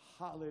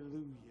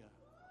 hallelujah.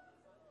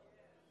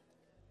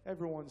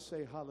 Everyone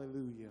say hallelujah.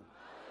 Hallelujah.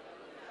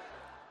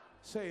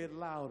 Say it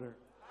louder.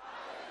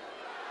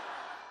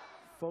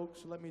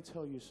 Folks, let me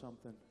tell you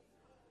something.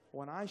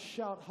 When I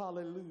shout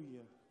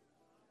hallelujah,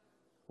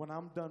 when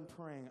I'm done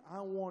praying,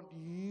 I want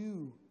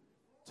you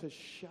to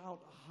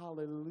shout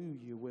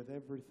hallelujah with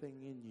everything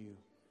in you.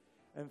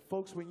 And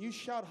folks, when you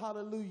shout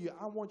hallelujah,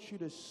 I want you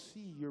to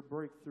see your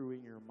breakthrough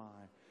in your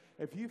mind.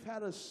 If you've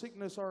had a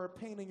sickness or a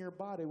pain in your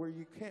body where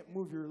you can't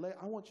move your leg,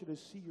 I want you to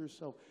see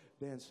yourself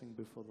dancing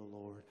before the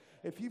Lord.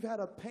 If you've had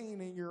a pain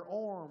in your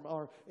arm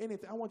or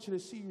anything, I want you to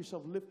see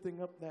yourself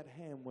lifting up that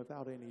hand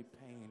without any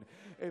pain.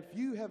 If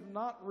you have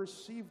not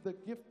received the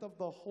gift of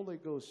the Holy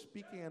Ghost,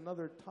 speaking in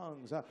other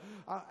tongues,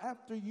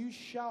 after you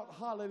shout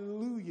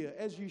hallelujah,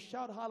 as you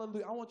shout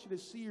hallelujah, I want you to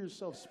see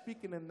yourself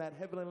speaking in that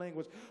heavenly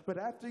language. But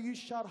after you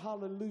shout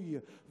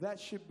hallelujah, that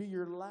should be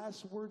your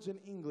last words in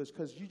English,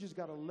 because you just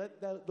got to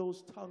let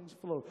those tongues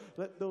flow.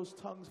 Let those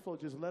tongues flow.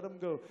 Just let them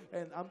go.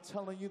 And I'm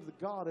telling you that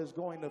God is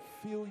going to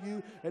fill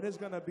you, and it's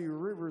going to be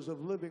rivers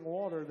of living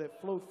water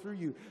that flow through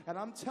you. And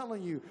I'm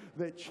telling you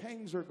that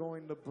chains are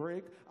going to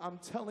break. I'm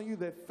telling you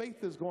that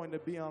faith is going to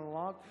be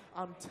unlocked.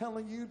 I'm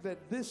telling you that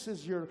this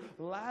is your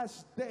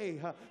last day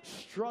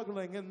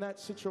struggling in that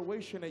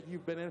situation that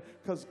you've been in,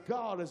 because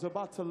God is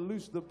about to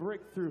loose the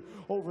breakthrough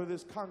over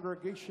this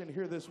congregation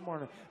here this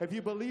morning. If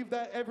you believe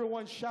that,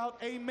 everyone shout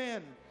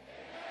amen.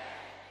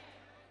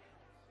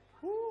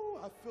 Woo,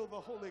 I feel the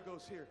Holy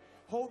Ghost here.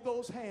 Hold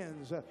those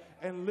hands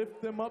and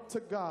lift them up to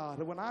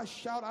God. When I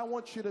shout, I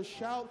want you to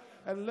shout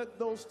and let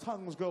those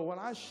tongues go. When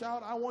I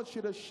shout, I want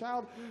you to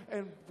shout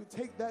and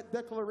take that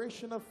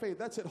declaration of faith.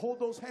 That's it. Hold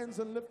those hands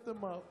and lift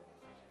them up.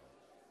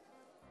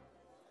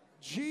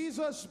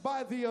 Jesus,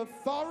 by the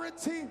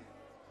authority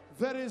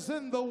that is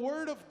in the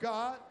Word of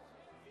God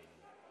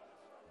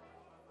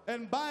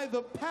and by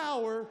the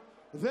power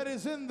that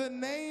is in the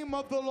name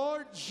of the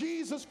Lord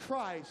Jesus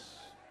Christ,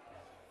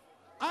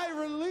 I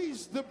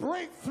release the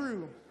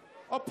breakthrough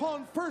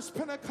upon First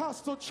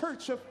Pentecostal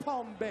Church of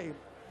Palm Bay.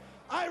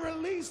 I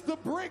release the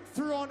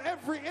breakthrough on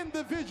every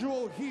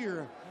individual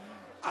here.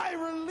 I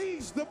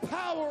release the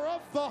power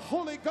of the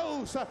Holy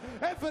Ghost,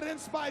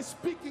 evidenced by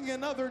speaking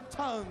in other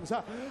tongues.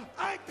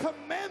 I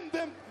command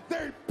them,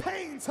 their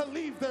pain to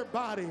leave their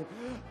body.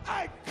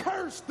 I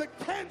curse the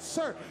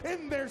cancer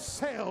in their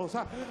cells.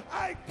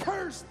 I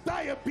curse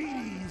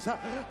diabetes.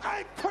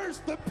 I curse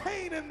the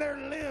pain in their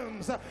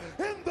limbs.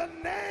 In the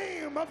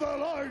name of the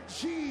Lord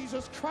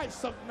Jesus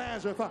Christ of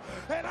Nazareth.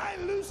 And I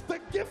loose the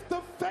gift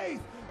of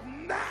faith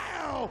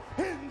now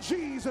in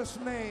Jesus'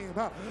 name.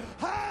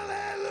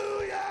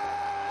 Hallelujah!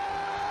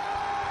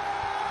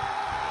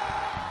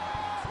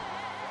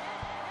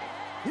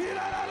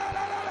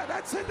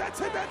 That's it, that's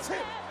it, that's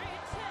it.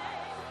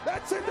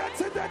 That's it,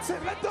 that's it, that's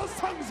it. Let those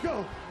tongues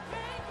go.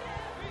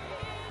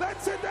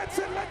 That's it, that's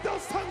it. Let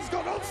those tongues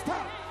go. Don't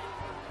stop.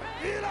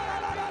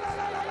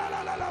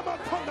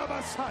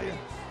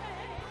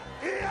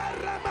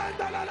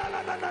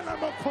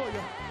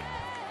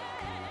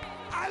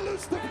 I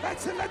lose the,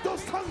 that's it, let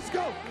those tongues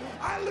go.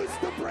 I lose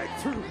the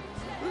breakthrough.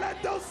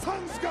 Let those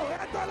tongues go.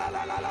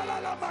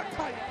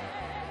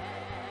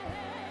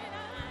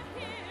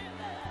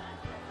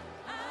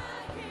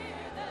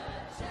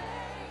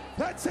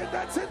 That's it,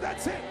 that's it,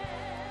 that's it.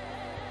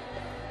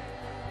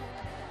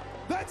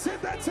 That's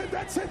it, that's it,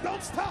 that's it.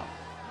 Don't stop.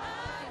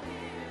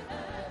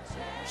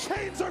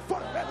 Chains are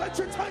fun. Let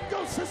your tongue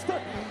go,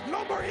 sister.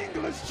 No more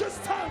English,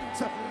 just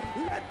tongues.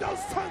 Let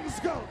those tongues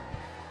go.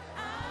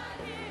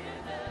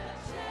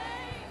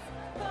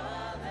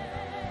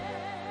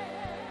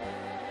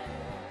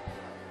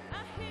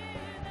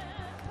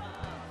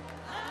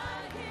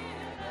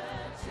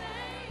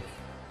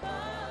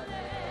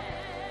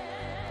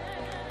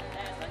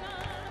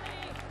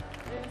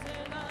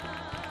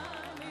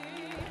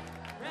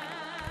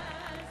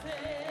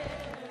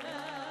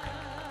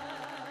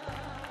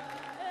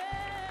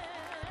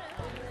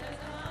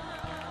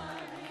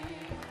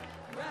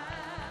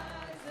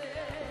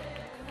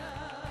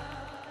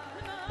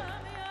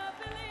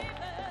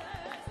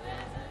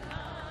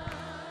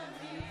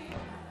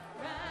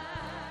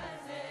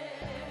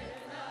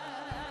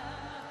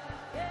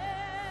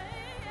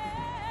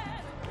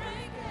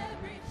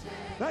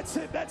 That's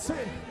it, that's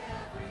it.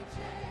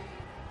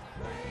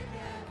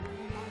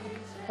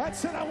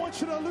 That's it. I want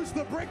you to lose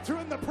the breakthrough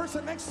in the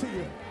person next to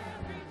you.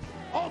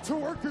 Altar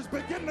workers,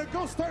 begin to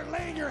go start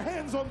laying your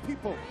hands on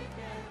people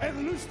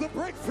and lose the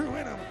breakthrough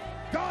in them.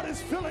 God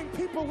is filling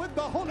people with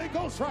the Holy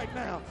Ghost right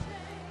now.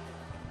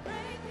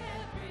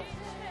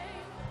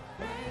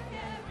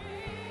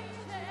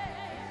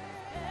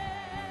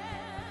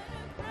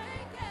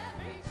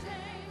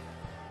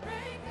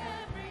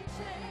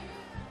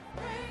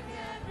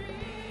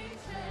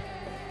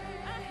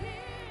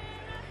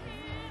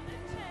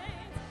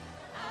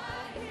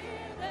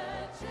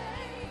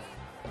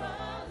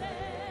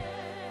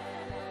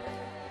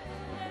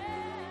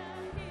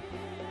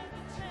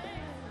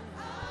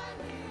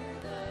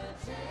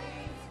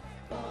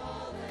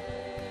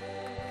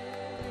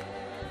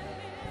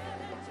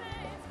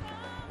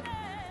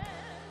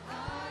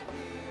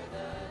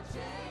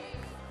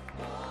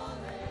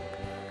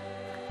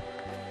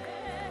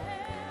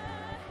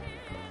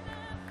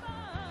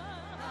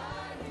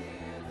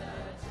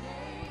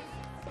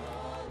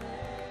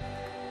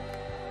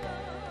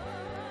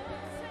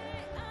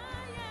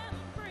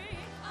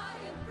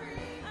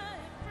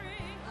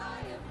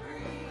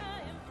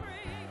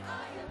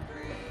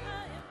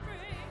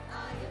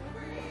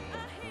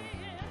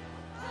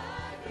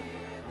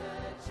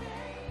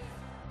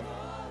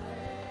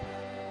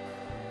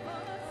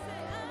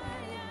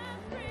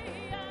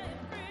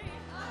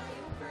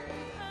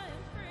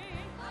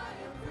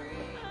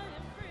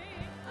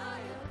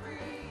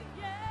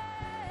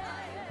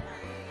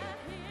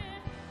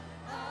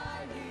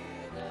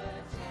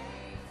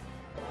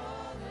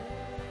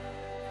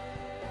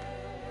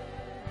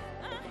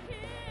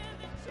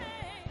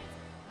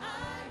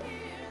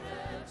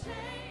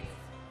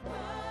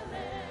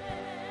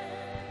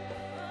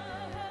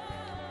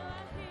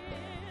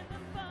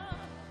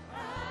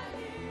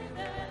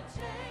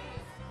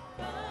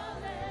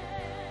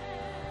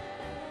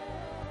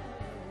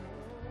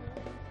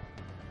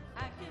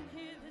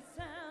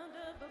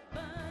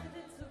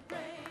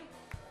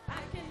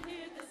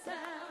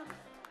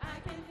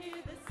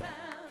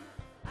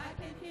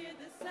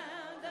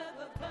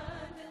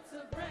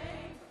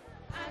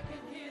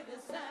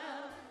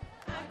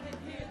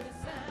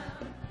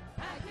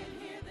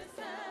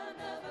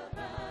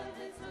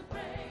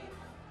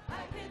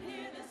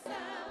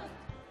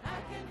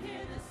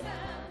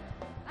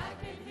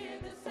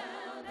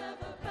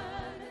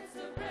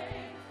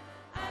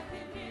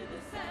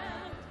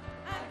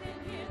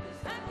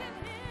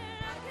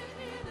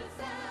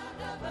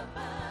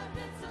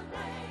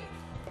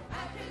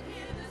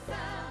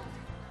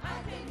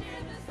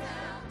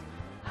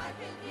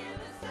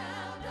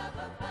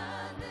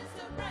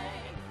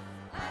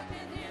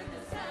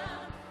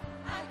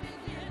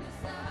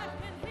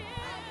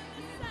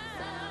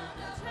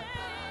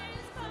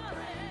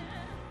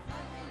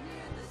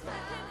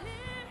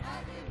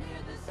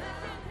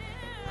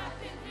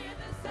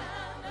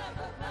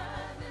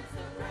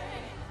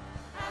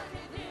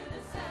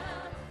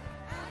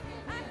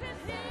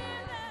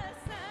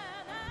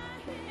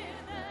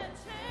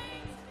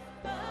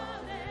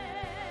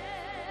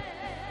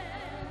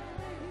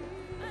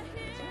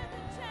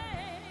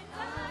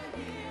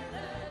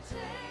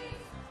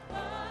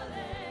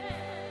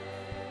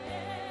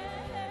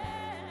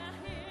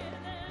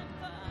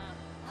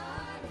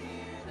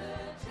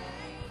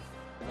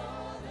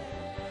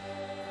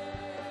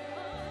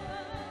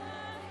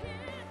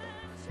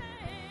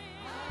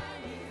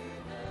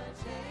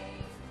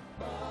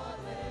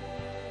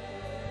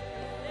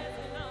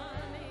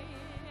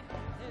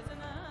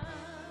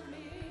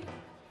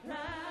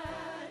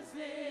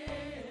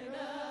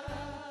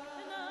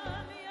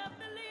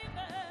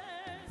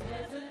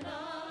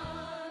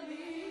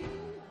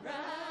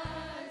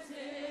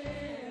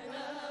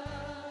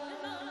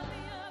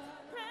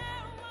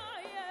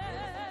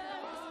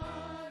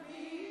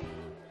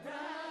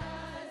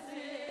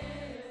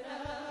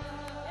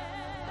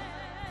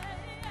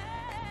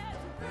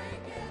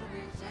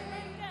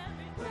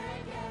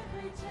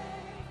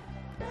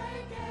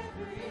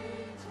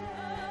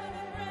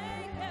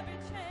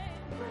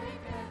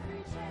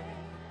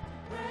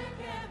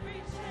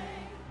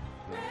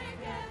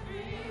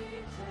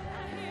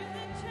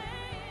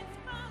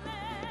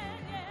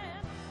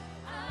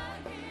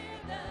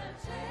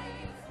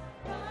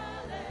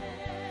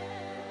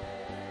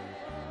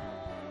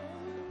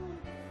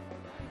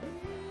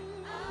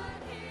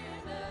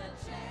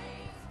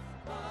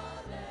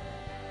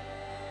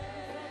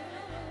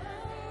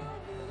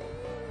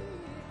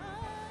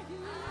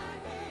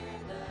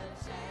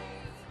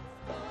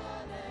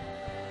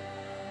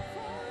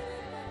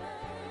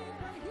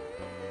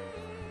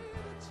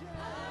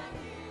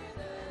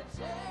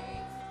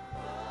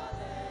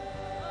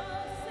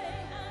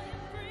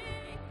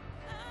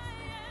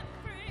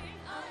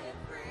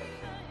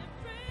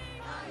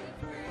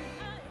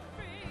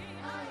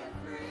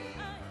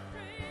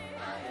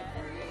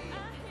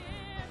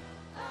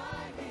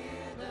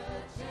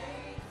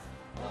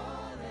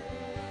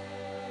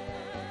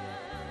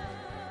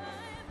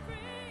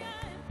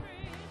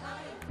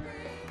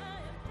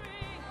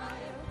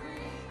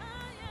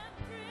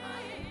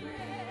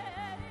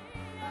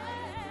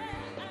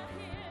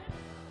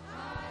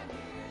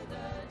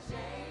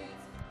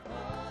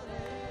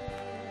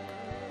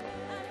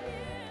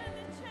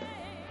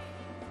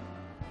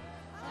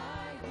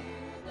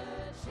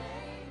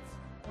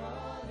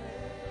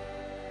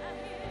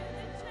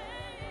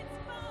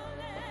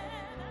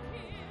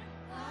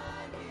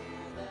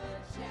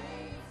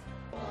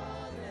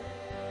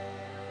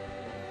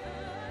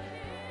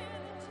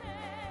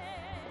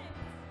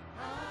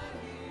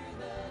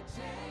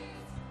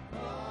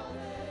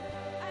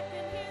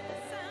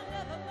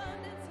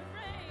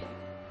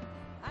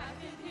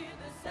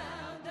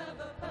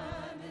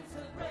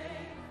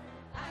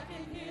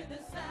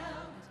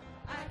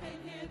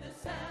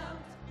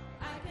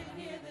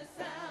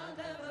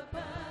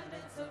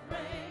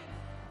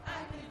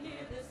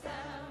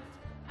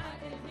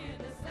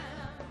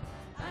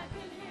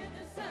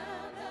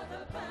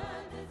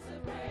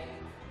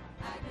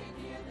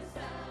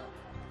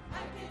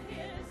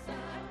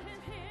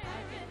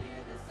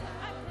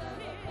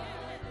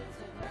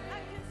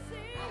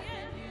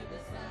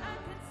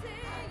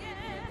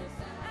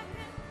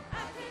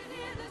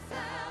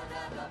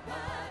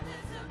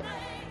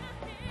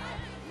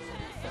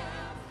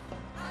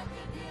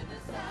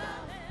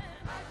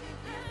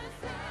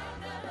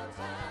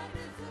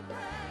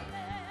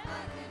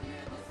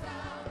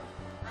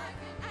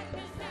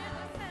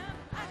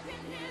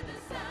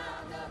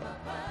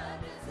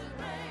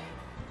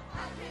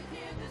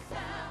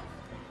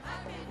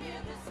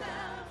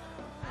 sound.